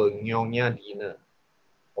finish our nyonya dinner,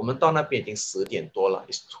 我们到那边已经10点多了。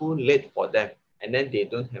It's too late for them, and then they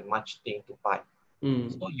don't have much thing to buy.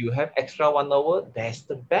 So you have extra 1 hour, that's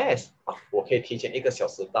the best. 我可以提前1个小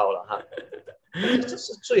时到了哈。这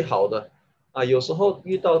是最好的啊！有时候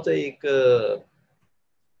遇到这一个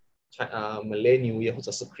Malay New Year 或者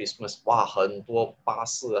是 Christmas， 哇，很多巴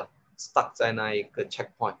士啊 stuck 在那一个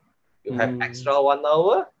checkpoint。You have extra 1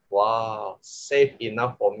 hour? Wow, safe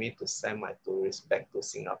enough for me to send my tourists back to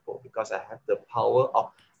Singapore because I have the power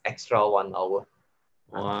of extra 1 hour.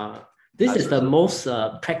 Wow. This is the most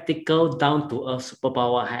practical, down-to-earth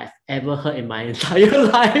superpower I have ever heard in my entire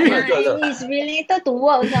life. And it's related to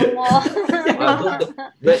work some more.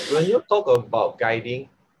 When you talk about guiding,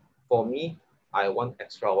 for me, I want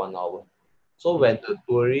extra 1 hour. So when the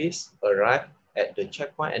tourists arrive at the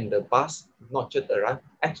checkpoint and the bus not yet arrived,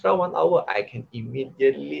 extra 1 hour, I can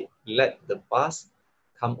immediately let the bus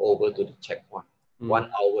come over to the checkpoint.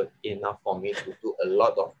 1 hour enough for me to do a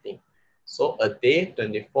lot of things. So a day,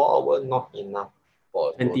 24 hours, not enough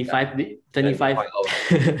for 25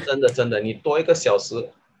 hours. 真的，你多1个小时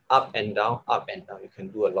up and down, you can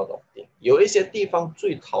do a lot of things. 有一些地方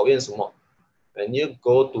最讨厌什么？ When you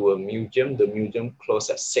go to a museum, the museum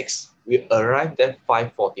closes at 6. We arrived at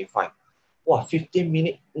 5:45. Wow, 15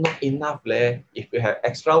 minutes not enough leh. If we have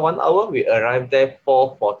extra 1 hour, we arrived there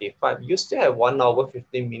 4:45. You still have 1 hour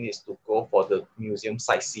 15 minutes to go for the museum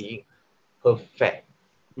sightseeing. Perfect,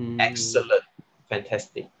 excellent,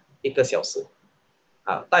 fantastic. 1个小时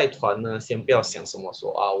啊，带团呢，先不要想什么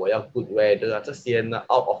说啊，我要 good weather 啊，这些呢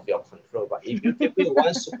out of your control. But if you give me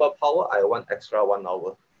one superpower, I want extra 1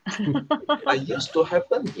 hour. I used to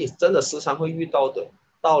happen is 真的时常会遇到的。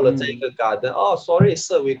到了这个 garden, oh sorry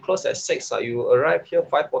sir, we close at 6. You arrive here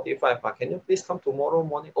 5:45. Can you please come tomorrow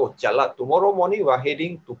morning? Oh jalat, tomorrow morning we are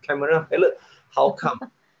heading to Cameron Highland. How come?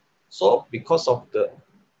 So because of the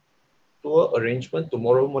tour arrangement,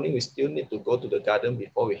 tomorrow morning we still need to go to the garden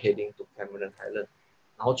before we heading to Cameron Highland.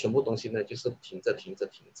 然后全部东西呢就是停着。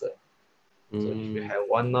So if you have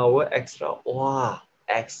 1 hour extra, wow,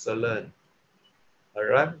 excellent.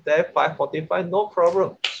 Arrive there 5:45, no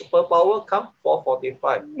problem. Superpower come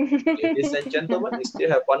 4:45. Ladies and gentlemen, we still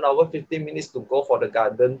have 1 hour 15 minutes to go for the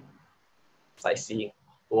garden sightseeing.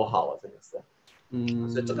 多好啊，真的是。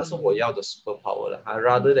所以这个是我要的 superpower 了。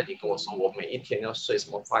rather than 你跟我说我每一天要睡什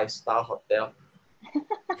么 5-star hotel，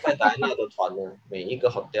 在戴安娜的团呢，每一个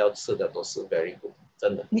hotel 吃的都是 very good，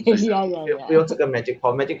 真的。不用这个 magic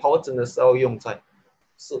power，magic power 真的是要用在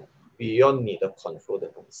是 beyond 你的 control 的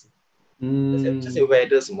东西。这些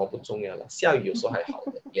weather 什么不重要了，下雨有时候还好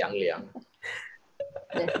的，凉。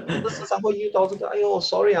时常会遇到这个，哎呦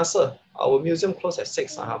 ，sorry 啊 ，sir， our museum close at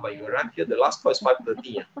 6 but you arrive here, the last call is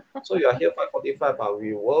 5:30 so you are here 5:45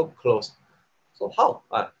 we will close. So how?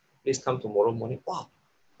 Please come tomorrow morning. Wow,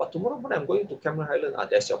 but tomorrow morning I'm going to Cameron Highland.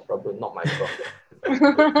 That's your problem, not my problem.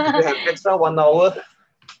 You have extra 1 hour.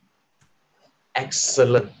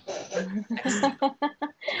 Excellent.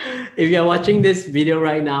 If you're watching this video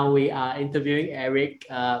right now, we are interviewing Eric.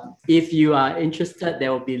 If you are interested,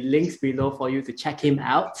 there will be links below for you to check him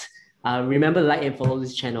out. Remember, like and follow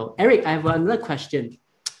this channel. Eric, I have another question.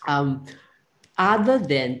 Other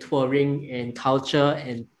than touring and culture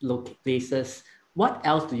and places, what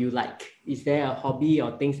else do you like? Is there a hobby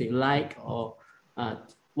or things that you like, or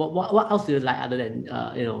what else do you like other than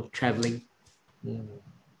traveling?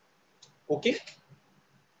 Cooking?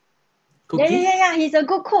 Yeah. He's a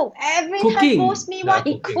good cook. Every time post me what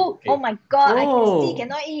he cook. Oh my god, I can see,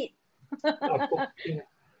 cannot eat.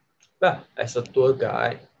 As a tour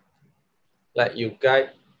guide, like you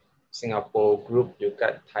guide Singapore group, you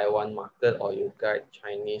got Taiwan market, or you got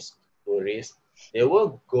Chinese tourists, they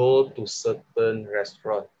will go to certain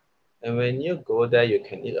restaurant. And when you go there, you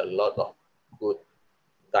can eat a lot of good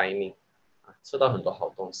dining. 吃到很多好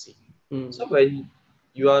东西。So when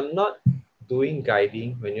you are not doing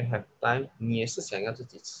guiding, when you have time, 你也是想要自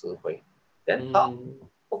己吃回。Then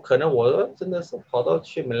不可能，我真的是跑到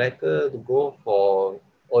去 Malacca to go for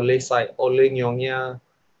ole nyonya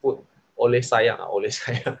food, ole sayang, ole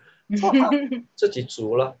sayang， 做好自己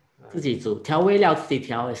煮了，自己煮，调味料自己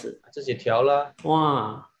调也是。自己调了。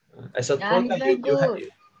哇 As a Yeah, tour he's guide,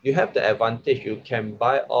 very you have the advantage. You can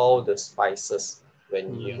buy all the spices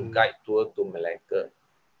when you guide tour to Malacca.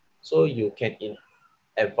 So you can in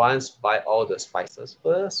advance buy all the spices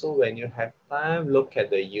first. So when you have time, look at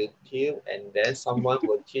the YouTube, and then someone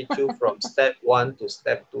will teach you from step 1 to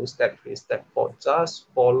step 2, step 3, step 4. Just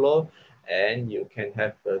follow, and you can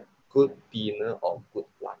have a good dinner or good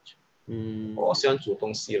lunch. 我喜欢煮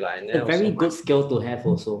东西啦 and It's a then very also good skill to have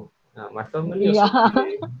also. my family also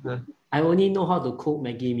Yeah. I only know how to cook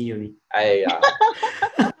Maggi mee only. 哎呀，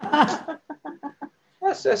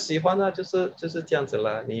那是喜欢啊，就是这样子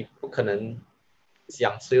啦，你不可能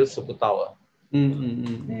想吃又吃不到啊。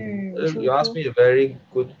True, You ask true. me a very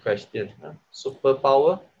good question.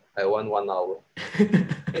 Superpower, I want 1 hour.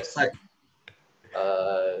 Besides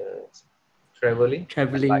traveling, I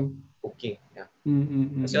like cooking. Yeah.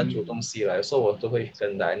 我喜欢煮东西啦，有时候我都会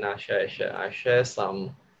跟Diana share. I share some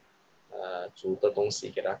煮的东西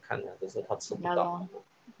给她看啊，但是她吃不到。呀咯，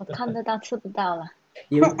我看得到吃不到了。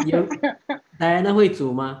Diana 会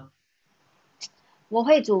煮吗？我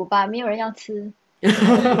会煮吧，没有人要吃。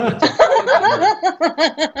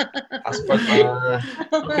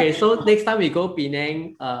Okay, so next time we go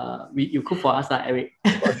Penang, you cook for us, Eric.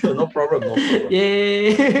 Oh, sure, no problem.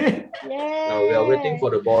 Yay! Now we are waiting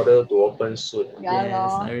for the border to open soon.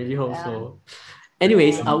 Yes, I really hope so.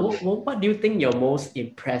 Anyways, what do you think your most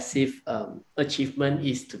impressive achievement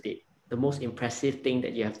is today? The most impressive thing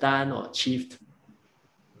that you have done or achieved?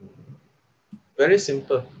 Very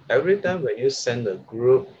simple. Every time when you send a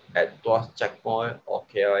group at Tuas checkpoint or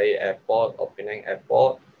KLIA airport or Penang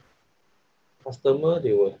airport, customer,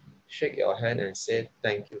 they will shake your hand and say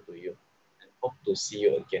thank you to you and hope to see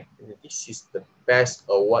you again. And this is the best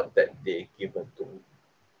award that they given to me.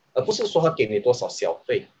 而不是说他给你多少小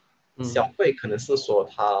费，小费可能是说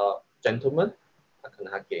他 gentleman， 他可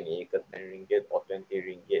能他给你一个10 ringgit or 20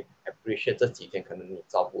 ringgit，appreciate 这几天可能你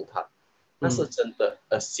照顾他。那是真的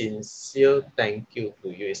a sincere thank you to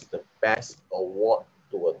you is the best award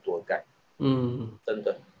to a tour guide. 真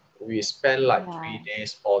的 we spend like 3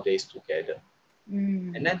 days, 4 days together.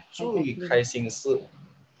 And then 最开心是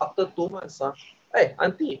after 2 months hey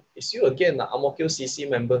auntie, it's you again, I'm a QCC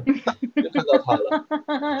member. 就看到他了，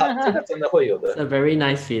这个真的会有的。It's a very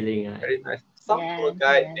nice feeling. Very nice. Some tour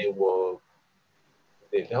guide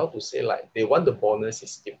they how to say, like they want the bonus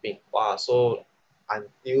is skipping. Wow, so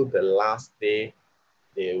until the last day,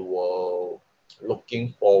 they were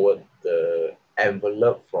looking forward the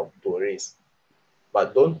envelope from tourists,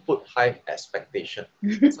 but don't put high expectation.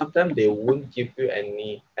 Sometimes they won't give you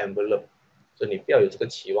any envelope, so 你不要有这个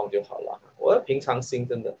期望就好了。我的平常心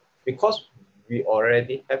真的 because we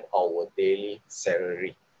already have our daily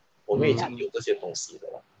salary， 我们已经有这些东西的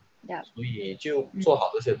了。所以就做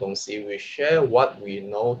好这些东西 we share what we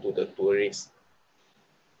know to the tourists.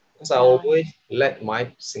 Because I always let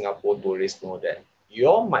my Singapore tourists know that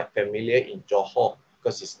you're my familiar in Johor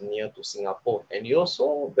because it's near to Singapore, and you're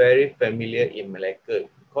also very familiar in Malacca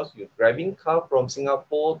because you're driving car from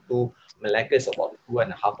Singapore to Malacca is about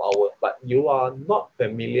 2.5 hours, but you are not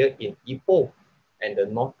familiar in Ipoh and the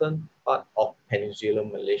northern part of Peninsular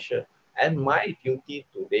Malaysia. And my duty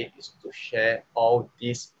today is to share all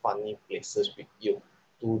these funny places with you,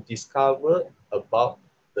 to discover about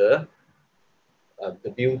the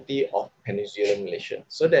beauty of Peninsular Malaysia.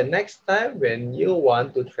 So that next time when you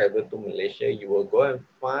want to travel to Malaysia, you will go and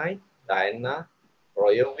find Diana,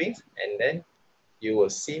 Royal Wings, and then you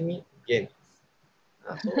will see me again.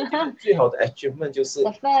 最好的 achievement 就是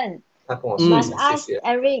他跟我说 must 谢 ask 谢。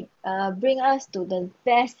 Eric bring us to the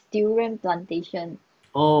best durian plantation.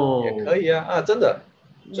 也可以啊，真的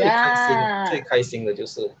最开心的就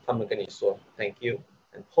是他们跟你说 thank you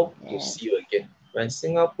and hope to see you again. When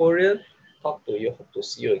Singaporean talk to you, hope to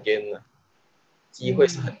see you again 呢，机会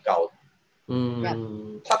是很高的。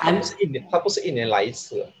他不是一年来一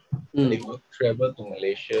次，They will travel to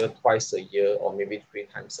Malaysia twice a year or maybe 3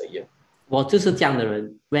 times a year. 我就是这样的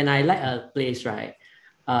人。When I like a place, right?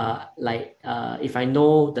 If I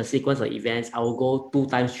know the sequence of events, I will go 2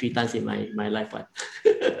 times, 3 times in my life.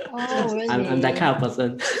 Oh, really? I'm that kind of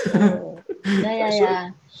person.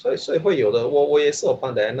 所以会有的，我也是有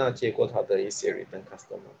帮戴安娜接过她的一些 return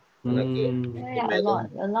customer，那个 a lot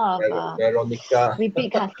of Veronica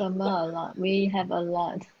repeat customer a lot. We have a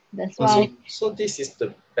lot. That's So, why. so this is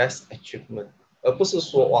the best achievement，而不是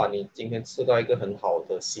说哇，你今天吃到一个很好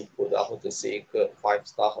的 seafood 啊，或者是一个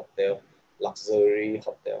 5-star hotel、luxury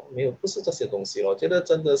hotel，没有，不是这些东西咯。我觉得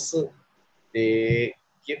真的是 they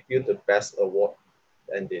give you the best award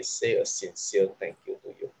and they say a sincere thank you to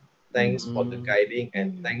you. Thanks for the guiding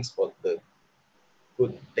and thanks for the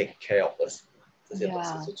good take care of us. 这些东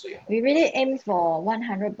西是最好。 We really aim for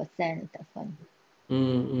 100%, Stefan.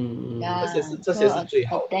 Yeah, 这些是最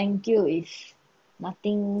好的。 Thank you is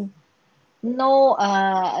nothing, no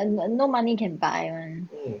money can buy one.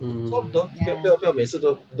 So 不要每次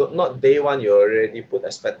都 not day one you already put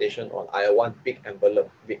expectation on I want big envelope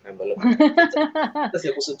这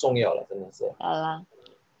些不是重要了，真的是。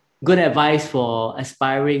Good advice for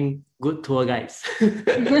aspiring good tour guides.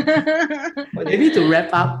 Maybe to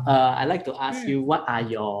wrap up, I'd like to ask you, what are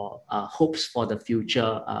your hopes for the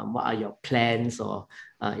future? What are your plans, or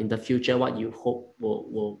in the future, what you hope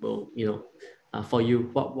will for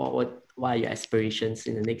you? What are your aspirations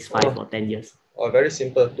in the next 5 or 10 years? Very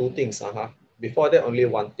simple, 2 things. Before that, only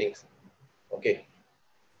 1 thing. Okay.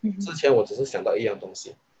 之前我只是想到一样东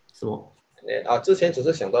西。什么？之前只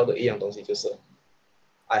是想到的一样东西就是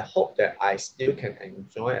I hope that I still can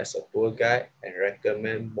enjoy as a tour guide and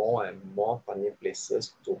recommend more and more funny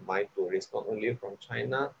places to my tourists, not only from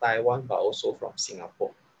China, Taiwan, but also from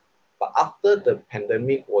Singapore. But after the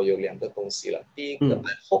pandemic, 我有2个东西了。第一个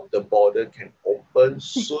I hope the border can open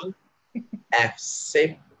soon as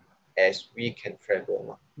safe as we can travel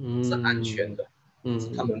嘛，是安全的。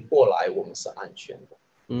他们过来，我们是安全的。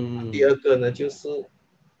第二个呢，就是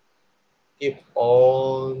keep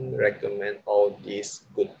on recommend all these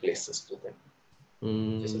good places to them，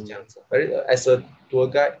就是这样子。As a tour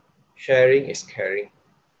guide, sharing is caring。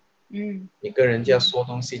你跟人家说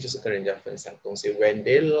东西就是跟人家分享东西。When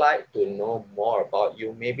they like to know more about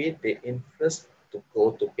you, maybe they interest to go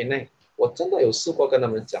to Penang。我真的有试过跟他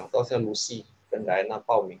们讲，到像 Lucy 跟莱娜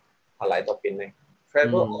报名，她来到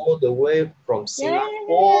Penang，travel all the way from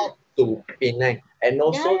Singapore to Penang, and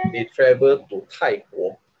also they travel to 泰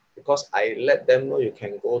国。Because I let them know you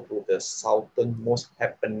can go to the southernmost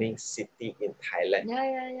happening city in Thailand，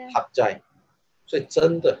 Hat Yai。所以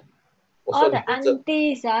真的。All the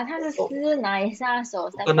aunties 啊，他是师奶杀手。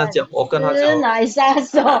我跟他讲，师奶杀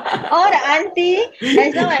手。All the auntie,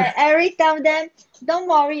 as long as Eric tell them, don't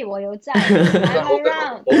worry， 我有在 ，I'm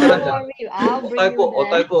around， don't worry， I'll bring you there。我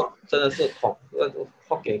帶過，真的是福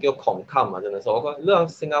建叫狂砍嘛，真的是。我講，你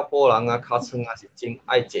新加坡人啊，卡稱啊是真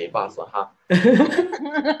愛坐巴士哈。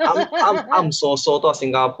I'm so 到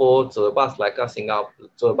新加坡坐巴士來個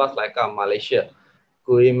坐巴士來個 Malaysia。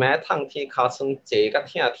规暝趟天尻川坐甲痛，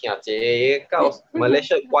坐到馬來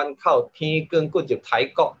西亞關口，天光過入泰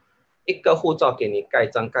國，一個護照給你蓋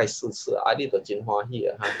章蓋4次，你就真歡喜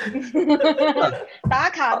了哈。打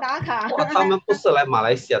卡。哇，他們不是來馬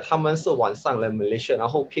來西亞，他們是晚上來馬來西亞，然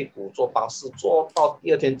後屁股坐巴士坐到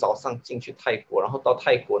第2天早上進去泰國，然後到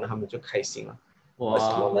泰國呢，他們就開心了。為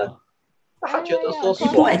什麼呢？他覺得說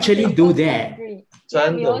people actually do that。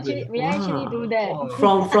真的 we actually do that.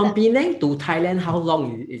 From Penang to Thailand, how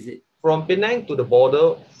long is it? From Penang to the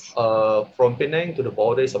border,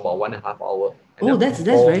 is about 1.5 hours. Oh, that's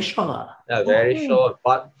very short. Yeah, very short.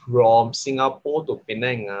 But from Singapore to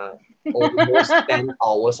Penang, almost 10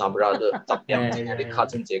 hours, brother. 10點鐘你卡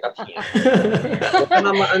真這個天。我跟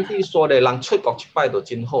他們安迪說的，人出國1拜都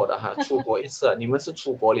真好的哈，出國1次，你們是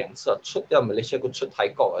出國2次，出掉馬來西亞出泰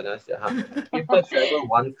國那些哈。People travel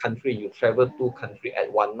 1 country, you travel 2 country at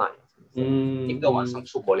 1 night。一個晚上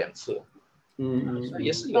出國2次。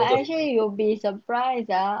也是有的。But actually, you'll be surprised,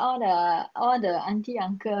 all the auntie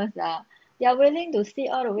uncles, they are willing to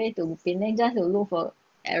sit all the way to Penang just to look for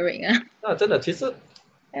Eric 那真的，其实，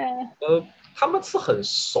他们是很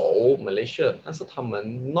熟 Malaysia， 但是他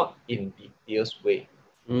们 not in details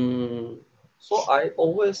way。So I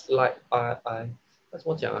always like I 怎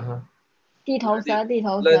么讲哈？地头蛇。I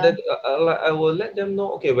will let them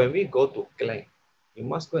know. Okay, when we go to Klang, you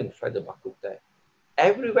must go and try the bak kut teh.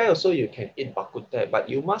 Everywhere also you can eat bak kut teh, but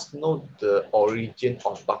you must know the origin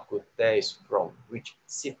of bak kut teh is from which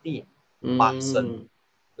city, person.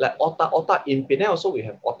 Like Otak in Penang also we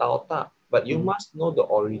have Otak, but you must know the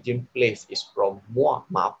origin place is from Muar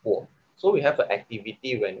Mapo. So we have an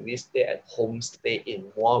activity when we stay at home, stay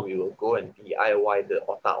in mall, we will go and DIY the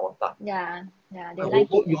otak-otak. Yeah, they like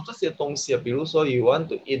it. 有这些东西啊，比如说 you want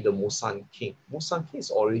to eat the Musang King. Musang King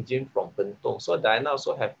is origin from Bentong. So Diana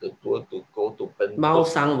also have the tour to go to Bentong. 猫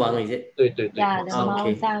山王 is it? 对对对 Yeah, the 猫山王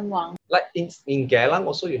Mao San Wang. Like in Geylang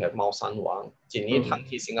also you have 猫山王。今一趟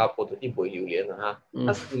去新加坡的一不会榴莲的哈，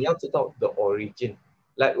但是你要知道 the origin.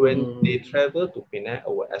 Like when they travel to Penang, I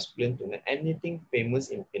will explain to them anything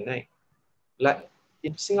famous in Penang. Like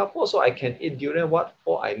in Singapore, so I can eat durian. What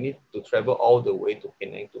for? I need to travel all the way to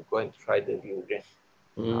Penang to go and try the durian.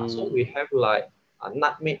 So we have like a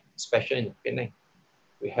nutmeg special in Penang.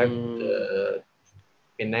 We have the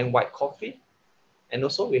Penang white coffee, and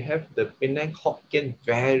also we have the Penang Hokkien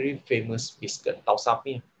very famous biscuit, tau sa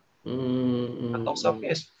piah. Tau sa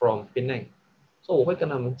piah is from Penang. So 我会跟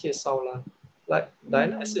他们介绍啦。Like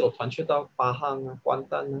Diana 还是有团去到巴夯啊、关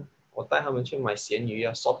丹啊。我带他们去买咸鱼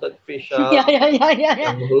啊 ，salted fish 啊，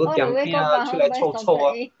两河姜片啊，去来凑凑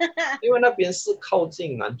啊。因为那边是靠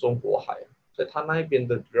近南中国海，所以它那边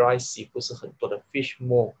的 dry sea 不是很多的 fish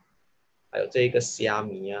mole， 还有这一个虾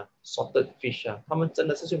米啊 ，salted fish 啊，他们真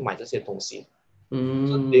的是去买这些东西。So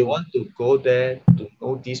they want to go there to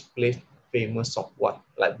know this place famous of what?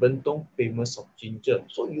 Like Bentong famous of ginger.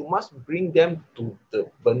 So you must bring them to the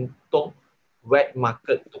Bentong wet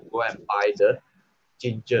market to go and buy the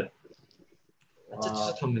ginger. 这就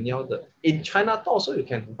是他们要的。In China also you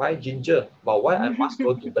can buy ginger, but why I must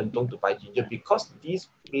go to Bentong to buy ginger? Because this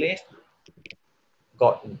place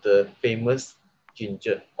got the famous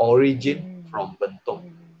ginger origin from Bentong.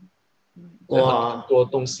 所以很多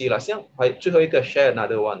东西啦，像最后一个 share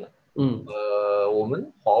another one 我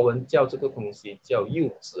们华文叫这个东西叫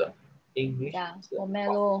柚子啊 ，English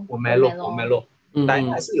pomelo。但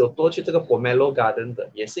还是有多去这个 pomelo garden 的，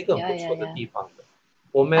也是一个很不错的地方的。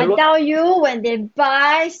I tell you, when they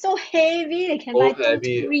buy so heavy, they can buy 2,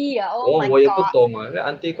 3 啊 ！Oh my god！ 我也不懂啊，那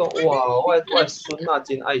auntie 讲哇，我孙啊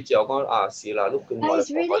真愛食，講啊是啦，你跟我嚟。But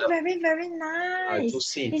it's really very very nice.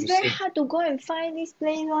 It's very hard to go and find this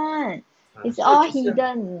place one. It's all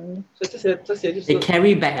hidden. 所以這些就是 They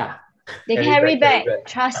carry back 啊。They carry back.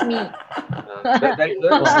 Trust me.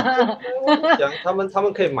 講他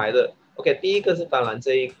們可以買的。OK， 第一個是當然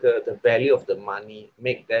這一個 the value of the money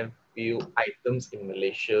make them feel items in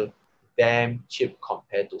Malaysia damn cheap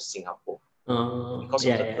compared to Singapore because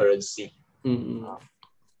of the currency.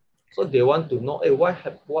 So they want to know, hey, what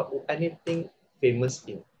anything famous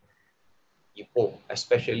in Ipoh,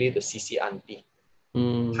 especially the CC auntie.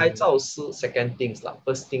 拍照是 second things 啦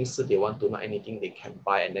 ，first thing 是 they want to know anything they can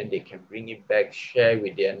buy and then they can bring it back, share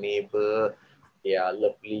with their neighbor, their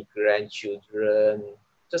lovely grandchildren.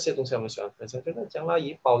 这些东西他们喜欢分享，就跟讲啦，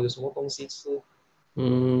怡保有什么东西吃，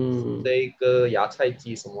这一个芽菜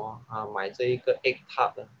鸡什么啊，买这一个 egg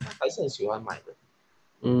tart 的，还是很喜欢买的。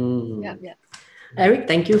Eric,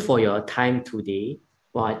 thank you for your time today.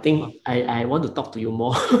 Well, I think I want to talk to you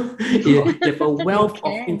more. You have a wealth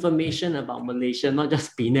of information about Malaysia, not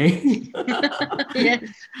just Penang. Yes.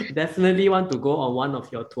 Definitely want to go on one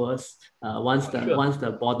of your tours once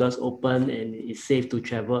the borders open and it's safe to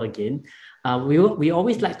travel again. We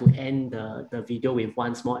always like to end the video with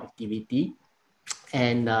one small activity.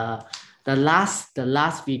 And the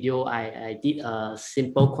last video, I did a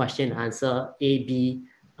simple question and answer A, B,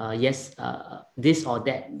 yes, this or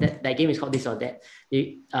that. That game is called this or that.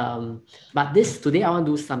 But today I want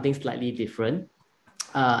to do something slightly different.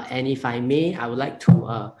 And if I may, I would like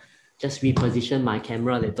to just reposition my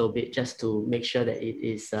camera a little bit just to make sure that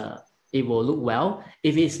it will look well.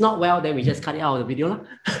 If it's not well, then we just cut it out of the video.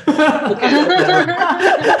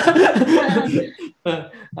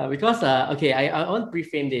 Because I want to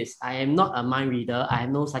pre-frame this. I am not a mind reader. I have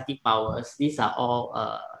no psychic powers. These are all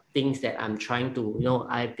things that I'm trying to,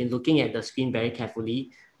 I've been looking at the screen very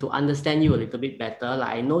carefully to understand you a little bit better. Like,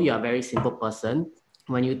 I know you're a very simple person.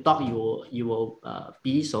 When you talk, you will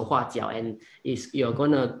be 手画脚, and you're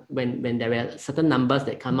gonna when there are certain numbers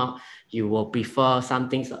that come out, you will prefer some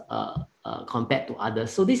things compared to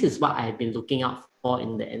others. So this is what I've been looking out for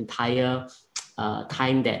in the entire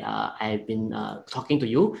time that I've been talking to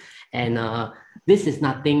you, and this is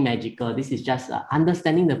nothing magical. This is just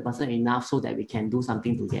understanding the person enough so that we can do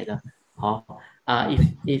something together.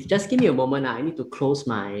 If just give me a moment, I need to close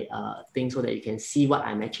my thing so that you can see what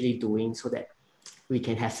I'm actually doing, so that we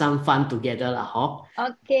can have some fun together.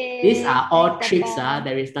 Okay. These are all tricks.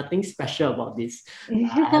 There is nothing special about this.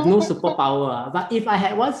 I have no superpower. But if I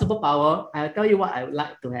had one superpower, I'll tell you what I would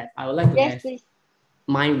like to have. I would like to have please.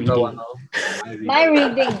 Mind reading. Mind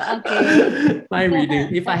reading, okay. Mind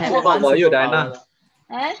reading. If I had one How about you, superpower.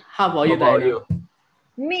 Diana? How about you, Diana?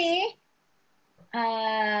 Me?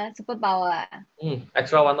 Superpower.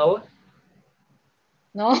 Extra 1 hour?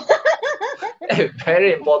 No.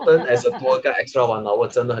 Very important as a tour guide, extra 1 hour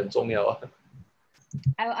真的很重要啊。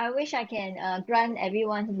I wish I can grant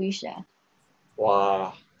everyone's wish.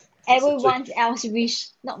 哇，Everyone else wish,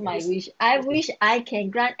 not my wish. I wish I can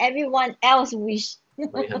grant everyone else wish.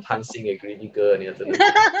 你很贪心嘅 greedy girl，你真的。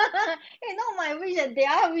Hey, not my wish,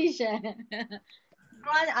 their wish.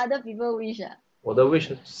 Grant other people wish. 我的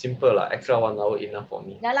wish simple 啦，extra 1 hour enough for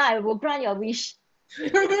me。Yeah lah, I will grant your wish.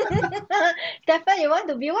 Stefan, you want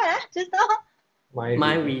to be what? Just now?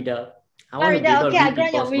 Mind reader. I Mind want to be reader, able to okay, I read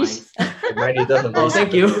grant your people's wish. minds. Mind reader 很危 Oh, 险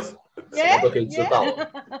thank you. 什么都可以知道。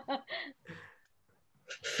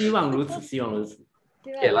希望如此，希望如此。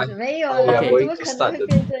Okay, like, 没有 we 啦， are 我 going 怎么 to 可 start 能会 the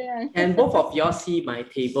变这样 Can both of y'all see my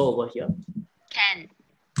table over here? Can.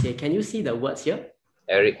 Okay, can you see the words here?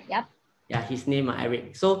 Eric. Yep. Yeah, his name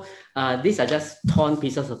Eric. So these are just torn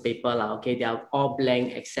pieces of paper lah. Okay, they are all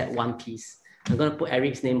blank except one piece. I'm gonna put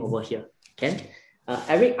Eric's name over here. Okay,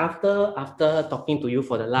 Eric. After talking to you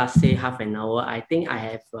for the last say half an hour, I think I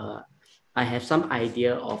have some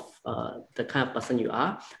idea of the kind of person you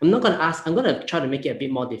are. I'm not gonna ask. I'm gonna try to make it a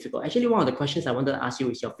bit more difficult. Actually, one of the questions I wanted to ask you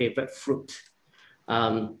is your favorite fruit.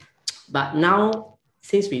 But now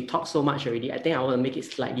since we talked so much already, I think I want to make it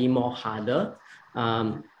slightly more harder.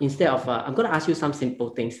 Instead of, I'm going to ask you some simple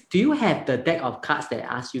things. Do you have the deck of cards that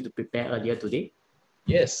I asked you to prepare earlier today?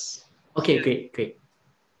 Yes. Okay, great.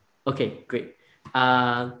 Okay, great.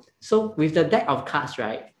 So with the deck of cards,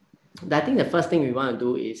 right, I think the first thing we want to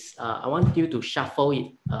do is, I want you to shuffle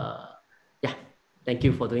it. Yeah, thank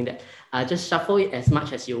you for doing that. Just shuffle it as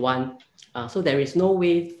much as you want. So there is no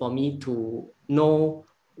way for me to know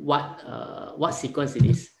what sequence it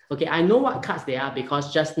is. Okay, I know what cards they are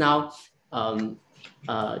because just now,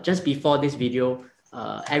 just before this video,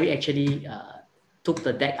 Eric actually took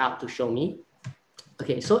the deck out to show me.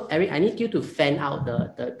 Okay, so Eric, I need you to fan out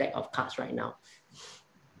the deck of cards right now.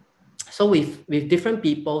 So with different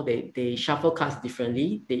people, they shuffle cards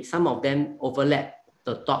differently. Some of them overlap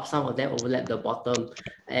the top, some of them overlap the bottom.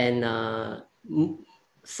 And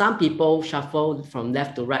some people shuffle from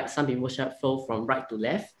left to right, some people shuffle from right to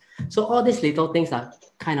left. So all these little things are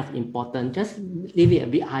kind of important. Just leave it a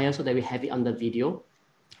bit higher so that we have it on the video.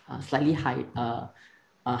 Slightly high,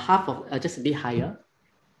 half of, just a bit higher.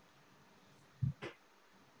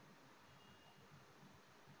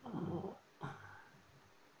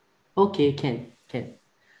 Okay, can.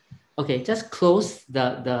 Okay, just close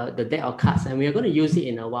the deck of cards and we're going to use it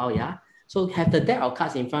in a while, yeah? So have the deck of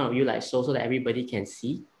cards in front of you like so that everybody can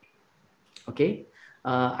see. Okay,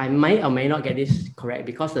 I might or may not get this correct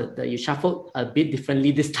because you shuffled a bit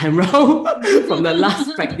differently this time around from the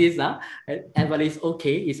last practice, but it's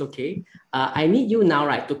okay. I need you now,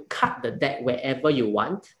 right, to cut the deck wherever you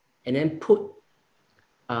want and then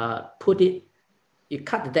you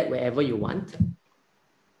cut the deck wherever you want.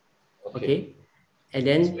 Okay. And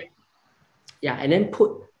then, yeah, and then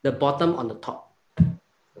put the bottom on the top.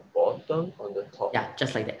 The bottom on the top. Yeah,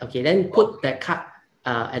 just like that. Okay, then put that card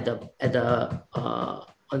on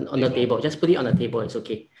the table. Just put it on the table. It's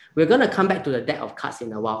okay. We're gonna come back to the deck of cards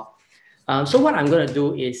in a while. So what I'm gonna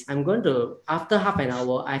do is after half an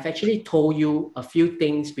hour, I've actually told you a few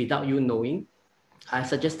things without you knowing. I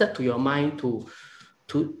suggested to your mind to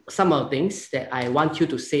some of the things that I want you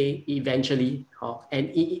to say eventually, and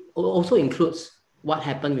it also includes what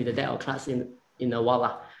happened with the deck of cards in a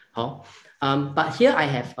while. But here I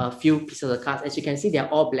have a few pieces of cards. As you can see, they're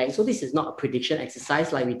all blank. So this is not a prediction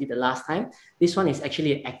exercise like we did the last time. This one is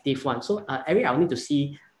actually an active one. So Eric, I'll need to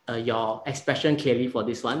see your expression clearly for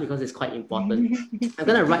this one because it's quite important. I'm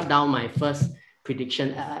gonna write down my first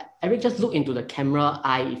prediction. Eric, just look into the camera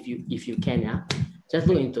eye if you can, yeah. Just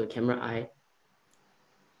look into the camera eye.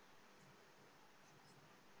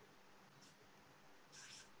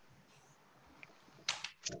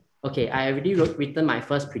 Okay, I already written my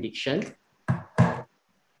first prediction. Oh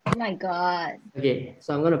my god. Okay,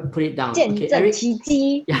 so I'm gonna put it down. 见 Okay, 证 Eric. 奇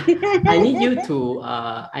迹 Yeah, I need you to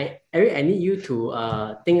Eric, I need you to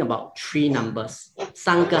think about 3 numbers.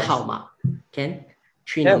 3个号码. Can?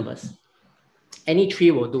 3 numbers. Any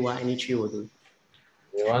 3 will do. Any 3 will do.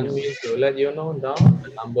 You want me to let you know down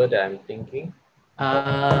the number that I'm thinking?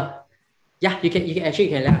 Yeah, you can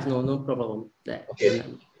actually let us know. No problem. Okay,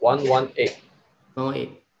 118.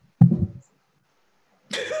 118.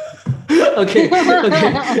 Okay.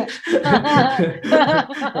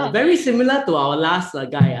 Very similar to our last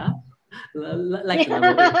guy. Like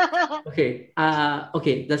number 8. Okay.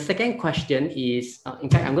 Okay. The second question is, in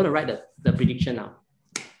fact, I'm going to write the prediction now.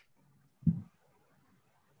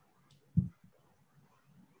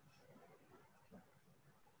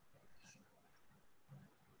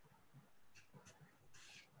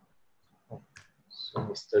 So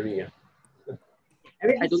mystery.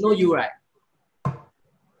 Eric, I don't know you, right?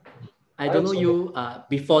 I don't know also you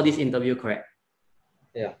before this interview, correct?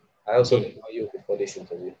 Yeah, I also Okay. didn't know you before this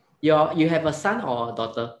interview. You have a son or a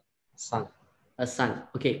daughter? Son. A son.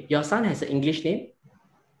 Okay. Your son has an English name?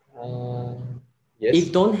 Yes.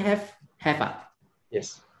 If don't have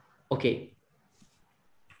Yes. Okay.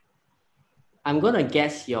 I'm gonna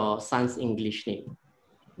guess your son's English name.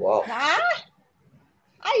 Wow. Ah?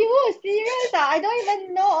 Are you serious? I don't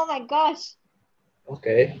even know. Oh my gosh.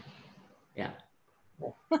 Okay. Yeah.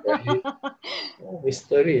 Very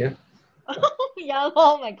mystery. Yeah,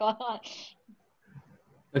 oh my god. I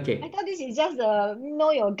Okay. thought this is just a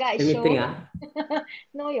Know Your Guide Let me show. think.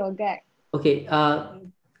 Know Your Guide. Okay.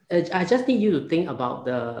 I just need you to think about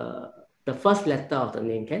the first letter of the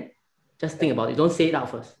name, okay? Just think about it. Don't say it out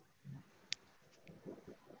first.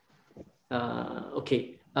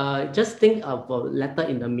 Okay. Just think of a letter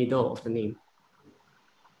in the middle of the name.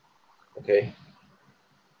 Okay.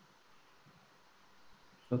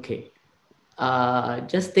 Okay.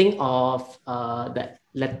 Just think of that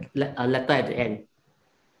letter at the end.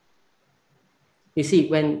 You see,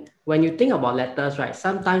 when you think about letters, right?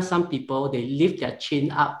 Sometimes some people they lift their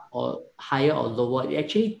chin up or higher or lower. You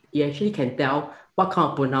actually can tell what kind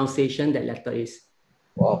of pronunciation that letter is.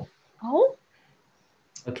 Wow. Oh?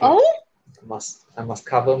 Okay. Oh? I must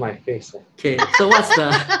cover my face. Okay. So what's the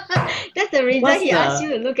That's the reason what's he asked the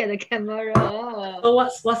you to look at the camera. so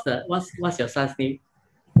what's your son's name?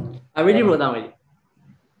 I already wrote down already.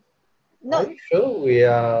 No, Are you sure we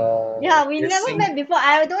are? yeah, we never guessing? met before.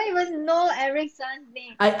 I don't even know Eric's son's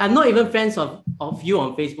name. I'm not even friends of you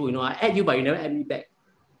on Facebook. You know, I add you, but you never add me back.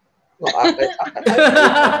 No, are you sure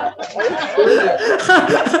that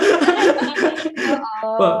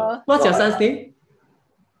What's your son's name?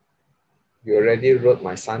 you already wrote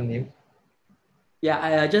my son's name? Yeah,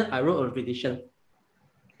 I wrote a prediction.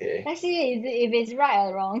 Okay. Let's see if it's right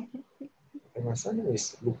or wrong. And my son's name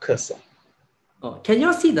is Lucas. Oh, can you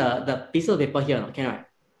all see the piece of paper here? Can I?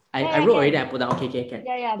 I Yeah, wrote can. already. I put down. Okay, can.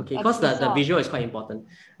 Yeah. Okay, because the saw. visual is quite important.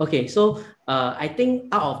 Okay, so I think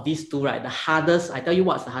out of these two, right, the hardest. I tell you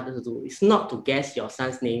what's the hardest to do. It's not to guess your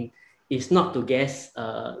son's name. It's not to guess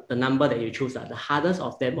the number that you choose. The hardest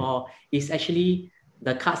of them all is actually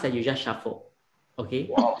the cards that you just shuffle. Okay.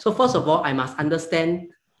 Wow. So first of all, I must understand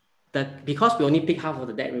that because we only pick half of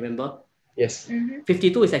the deck. Remember. Yes.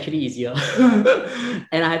 52 is actually easier.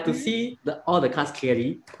 And I have to see all the cards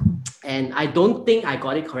clearly. And I don't think I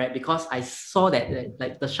got it correct because I saw that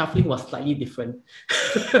like the shuffling was slightly different.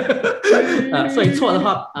 所以错的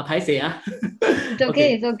话拍谁啊 It's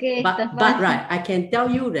okay, it's okay. But right, I can tell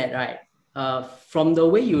you that right, from the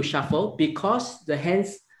way you shuffle, because the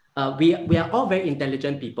hands, we are all very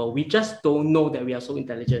intelligent people. We just don't know that we are so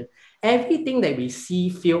intelligent. Everything that we see,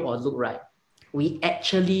 feel, or look right, we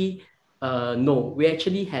actually know. We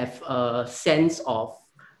actually have a sense of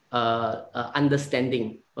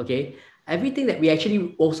understanding. Okay, everything that we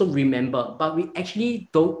actually also remember, but we actually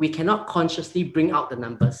don't. We cannot consciously bring out the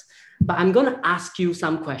numbers. But I'm gonna ask you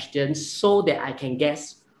some questions so that I can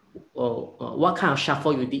guess what kind of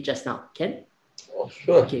shuffle you did just now. Can? Oh,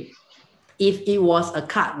 sure. Okay. If it was a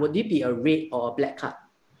card, would it be a red or a black card?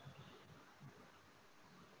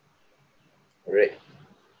 Red.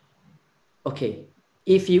 Okay.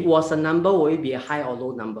 If it was a number, would it be a high or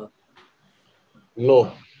low number?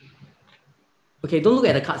 Low. Okay, don't look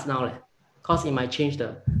at the cards now, because it might change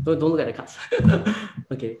the. Don't look at the cards.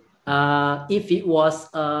 Okay. If it was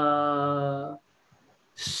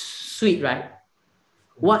sweet, right?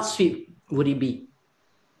 What sweet would it be?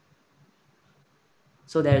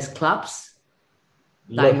 So there's clubs,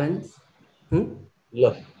 Love. diamonds,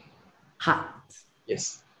 Love. hearts.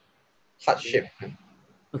 Yes. Heart shape.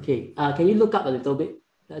 Okay. Can you look up a little bit?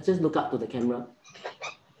 Just look up to the camera.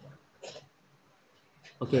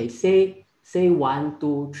 Okay. Say 1,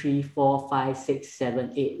 2, 3, 4, 5, 6,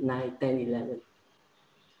 7, 8, 9, 10, 11.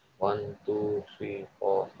 1, 2, 3,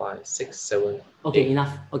 4, 5, 6, 7. Okay, 8.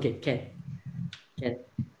 enough. Okay, can.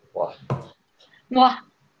 Wow. Wow.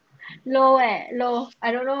 Low.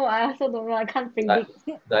 I don't know. I also don't know. I can't predict.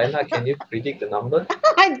 Diana, can you predict the number?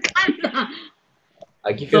 I can't.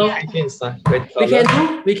 I give you 3 hints. Red We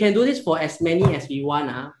color. can do this for as many as we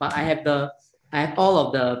want. But I have all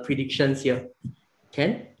of the predictions here.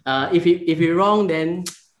 Can? If you're wrong, then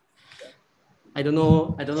I don't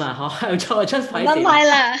know how I'll just Never mind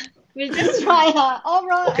lah. We just try lah. All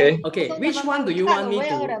right. Okay. Which one do you want me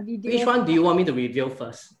to reveal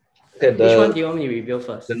first? Okay, Which one do you want me to reveal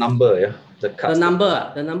first? The number, yeah.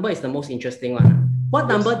 The number is the most interesting one. What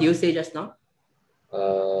number do you say just now?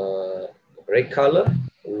 Red color,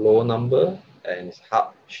 low number, and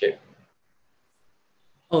heart shape.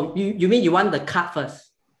 Oh, you mean you want the card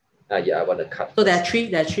first? Yeah, I want the card. So first.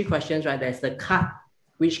 there are three questions, right? There's the card,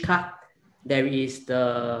 which card? There is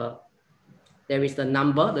the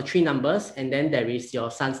number, the three numbers, and then there is your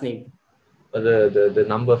son's name. The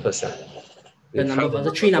number first. The number first,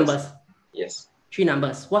 the three numbers. Yes. Three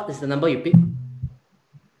numbers. What is the number you pick?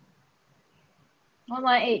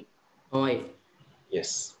 118. Oh, wait.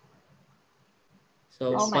 Yes.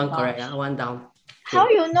 So Oh my one correct, gosh. one down. How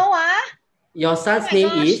you know, ah? Your son's Oh my name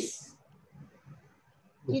gosh. is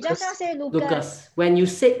You just now say Lucas. Lucas. When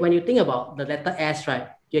you think about the letter S, right?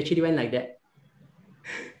 You actually went like that.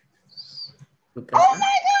 Lucas. Oh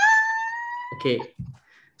my god! Okay.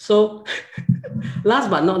 So last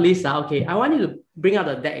but not least, okay, I want you to bring out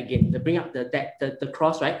the deck again. Bring out the deck, the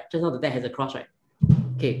cross, right? Just now the deck has a cross, right?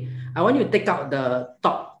 Okay. I want you to take out the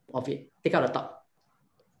top of it. Take out the top.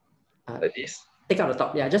 Like this. Take out the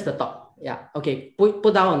top. Yeah, just the top. Yeah. Okay. Put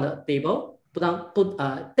down on the table.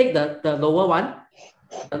 Take the lower one.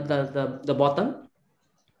 The bottom.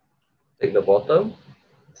 Take the bottom.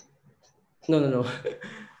 No.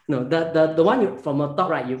 No, the one from the top,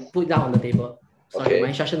 right? You put down on the table. Sorry, Okay. my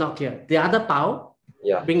instruction not clear. The other pile,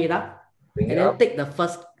 Yeah. bring it up. Bring it Then up. take the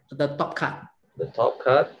top card. The top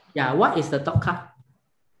card. Yeah, what is the top card?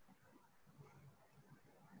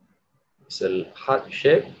 It's a heart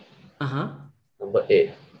shape. Uh-huh. Number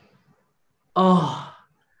 8. Oh,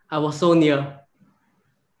 I was so near.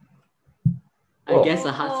 I Oh. guess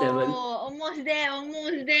a heart 7. Oh, almost there.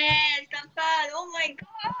 Stefan. Oh my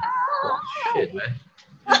god. Oh, shit, man.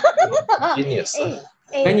 Genius.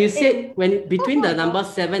 When you said between the number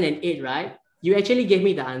 7 and 8, right? You actually gave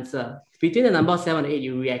me the answer. Between the number 7 and 8,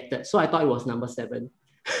 you reacted. So I thought it was number 7.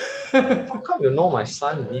 How come you know my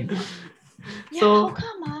son name? Yeah, So- how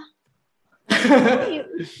come, ah?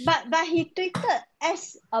 But he tweeted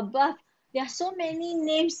S above. There are so many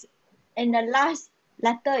names and the last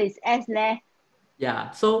letter is S leh.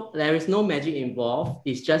 Yeah, so there is no magic involved.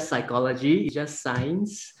 It's just psychology, it's just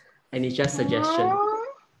science, and it's just suggestion.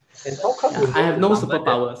 And how come you Yeah, I have no know the number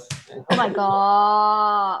superpowers. Oh my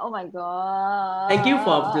god. Oh my god. Thank you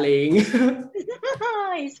for playing.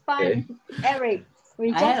 It's fun. Eric, we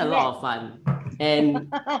I just had a lot of fun.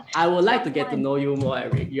 And I would like to get to fun. know you more,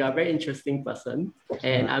 Eric. You are a very interesting person.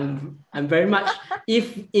 And I'm very much,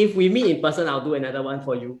 if we meet in person, I'll do another one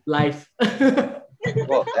for you, live.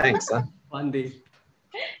 Well, thanks. Huh? One day.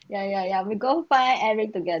 Yeah. We go find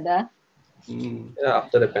Eric together. Mm. Yeah,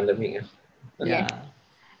 after the pandemic. Yeah.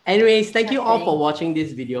 Anyways, thank you all Okay. for watching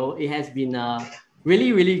this video. It has been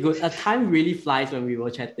really, really good. Time really flies when we were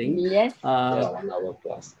chatting. Yes. Yeah, 1 hour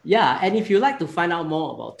plus. Yeah, and if you'd like to find out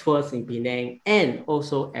more about tours in Penang and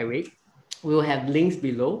also Eric, we will have links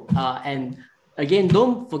below. And again,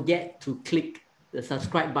 don't forget to click the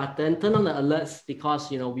subscribe button, turn on the alerts, because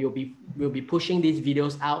we'll be pushing these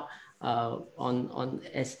videos out on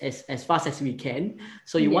as fast as we can.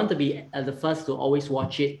 So you want to be the first to always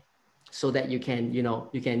watch it, so that you can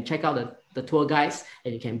check out the tour guides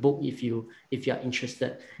and you can book if you're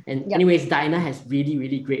interested. And anyways, Diana has really,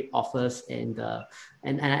 really great offers, and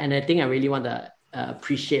I think I really want to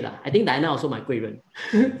appreciate. I think Diana also my 贵人.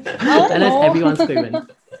 Diana's everyone's 贵人.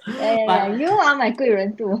 But you are my 贵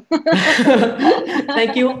人 too.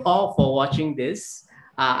 Thank you all for watching this.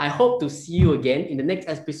 I hope to see you again in the next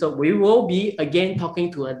episode. We will be again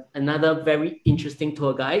talking to another very interesting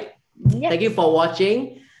tour guide. Yes. Thank you for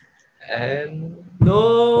watching. And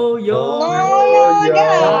No, yo.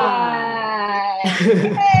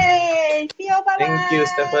 Hey, see you. Bye. thank you,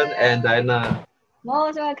 Stefan and Diana.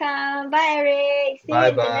 Most welcome. Bye, Eric. See you Bye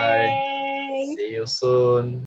in bye. Penang. See you soon.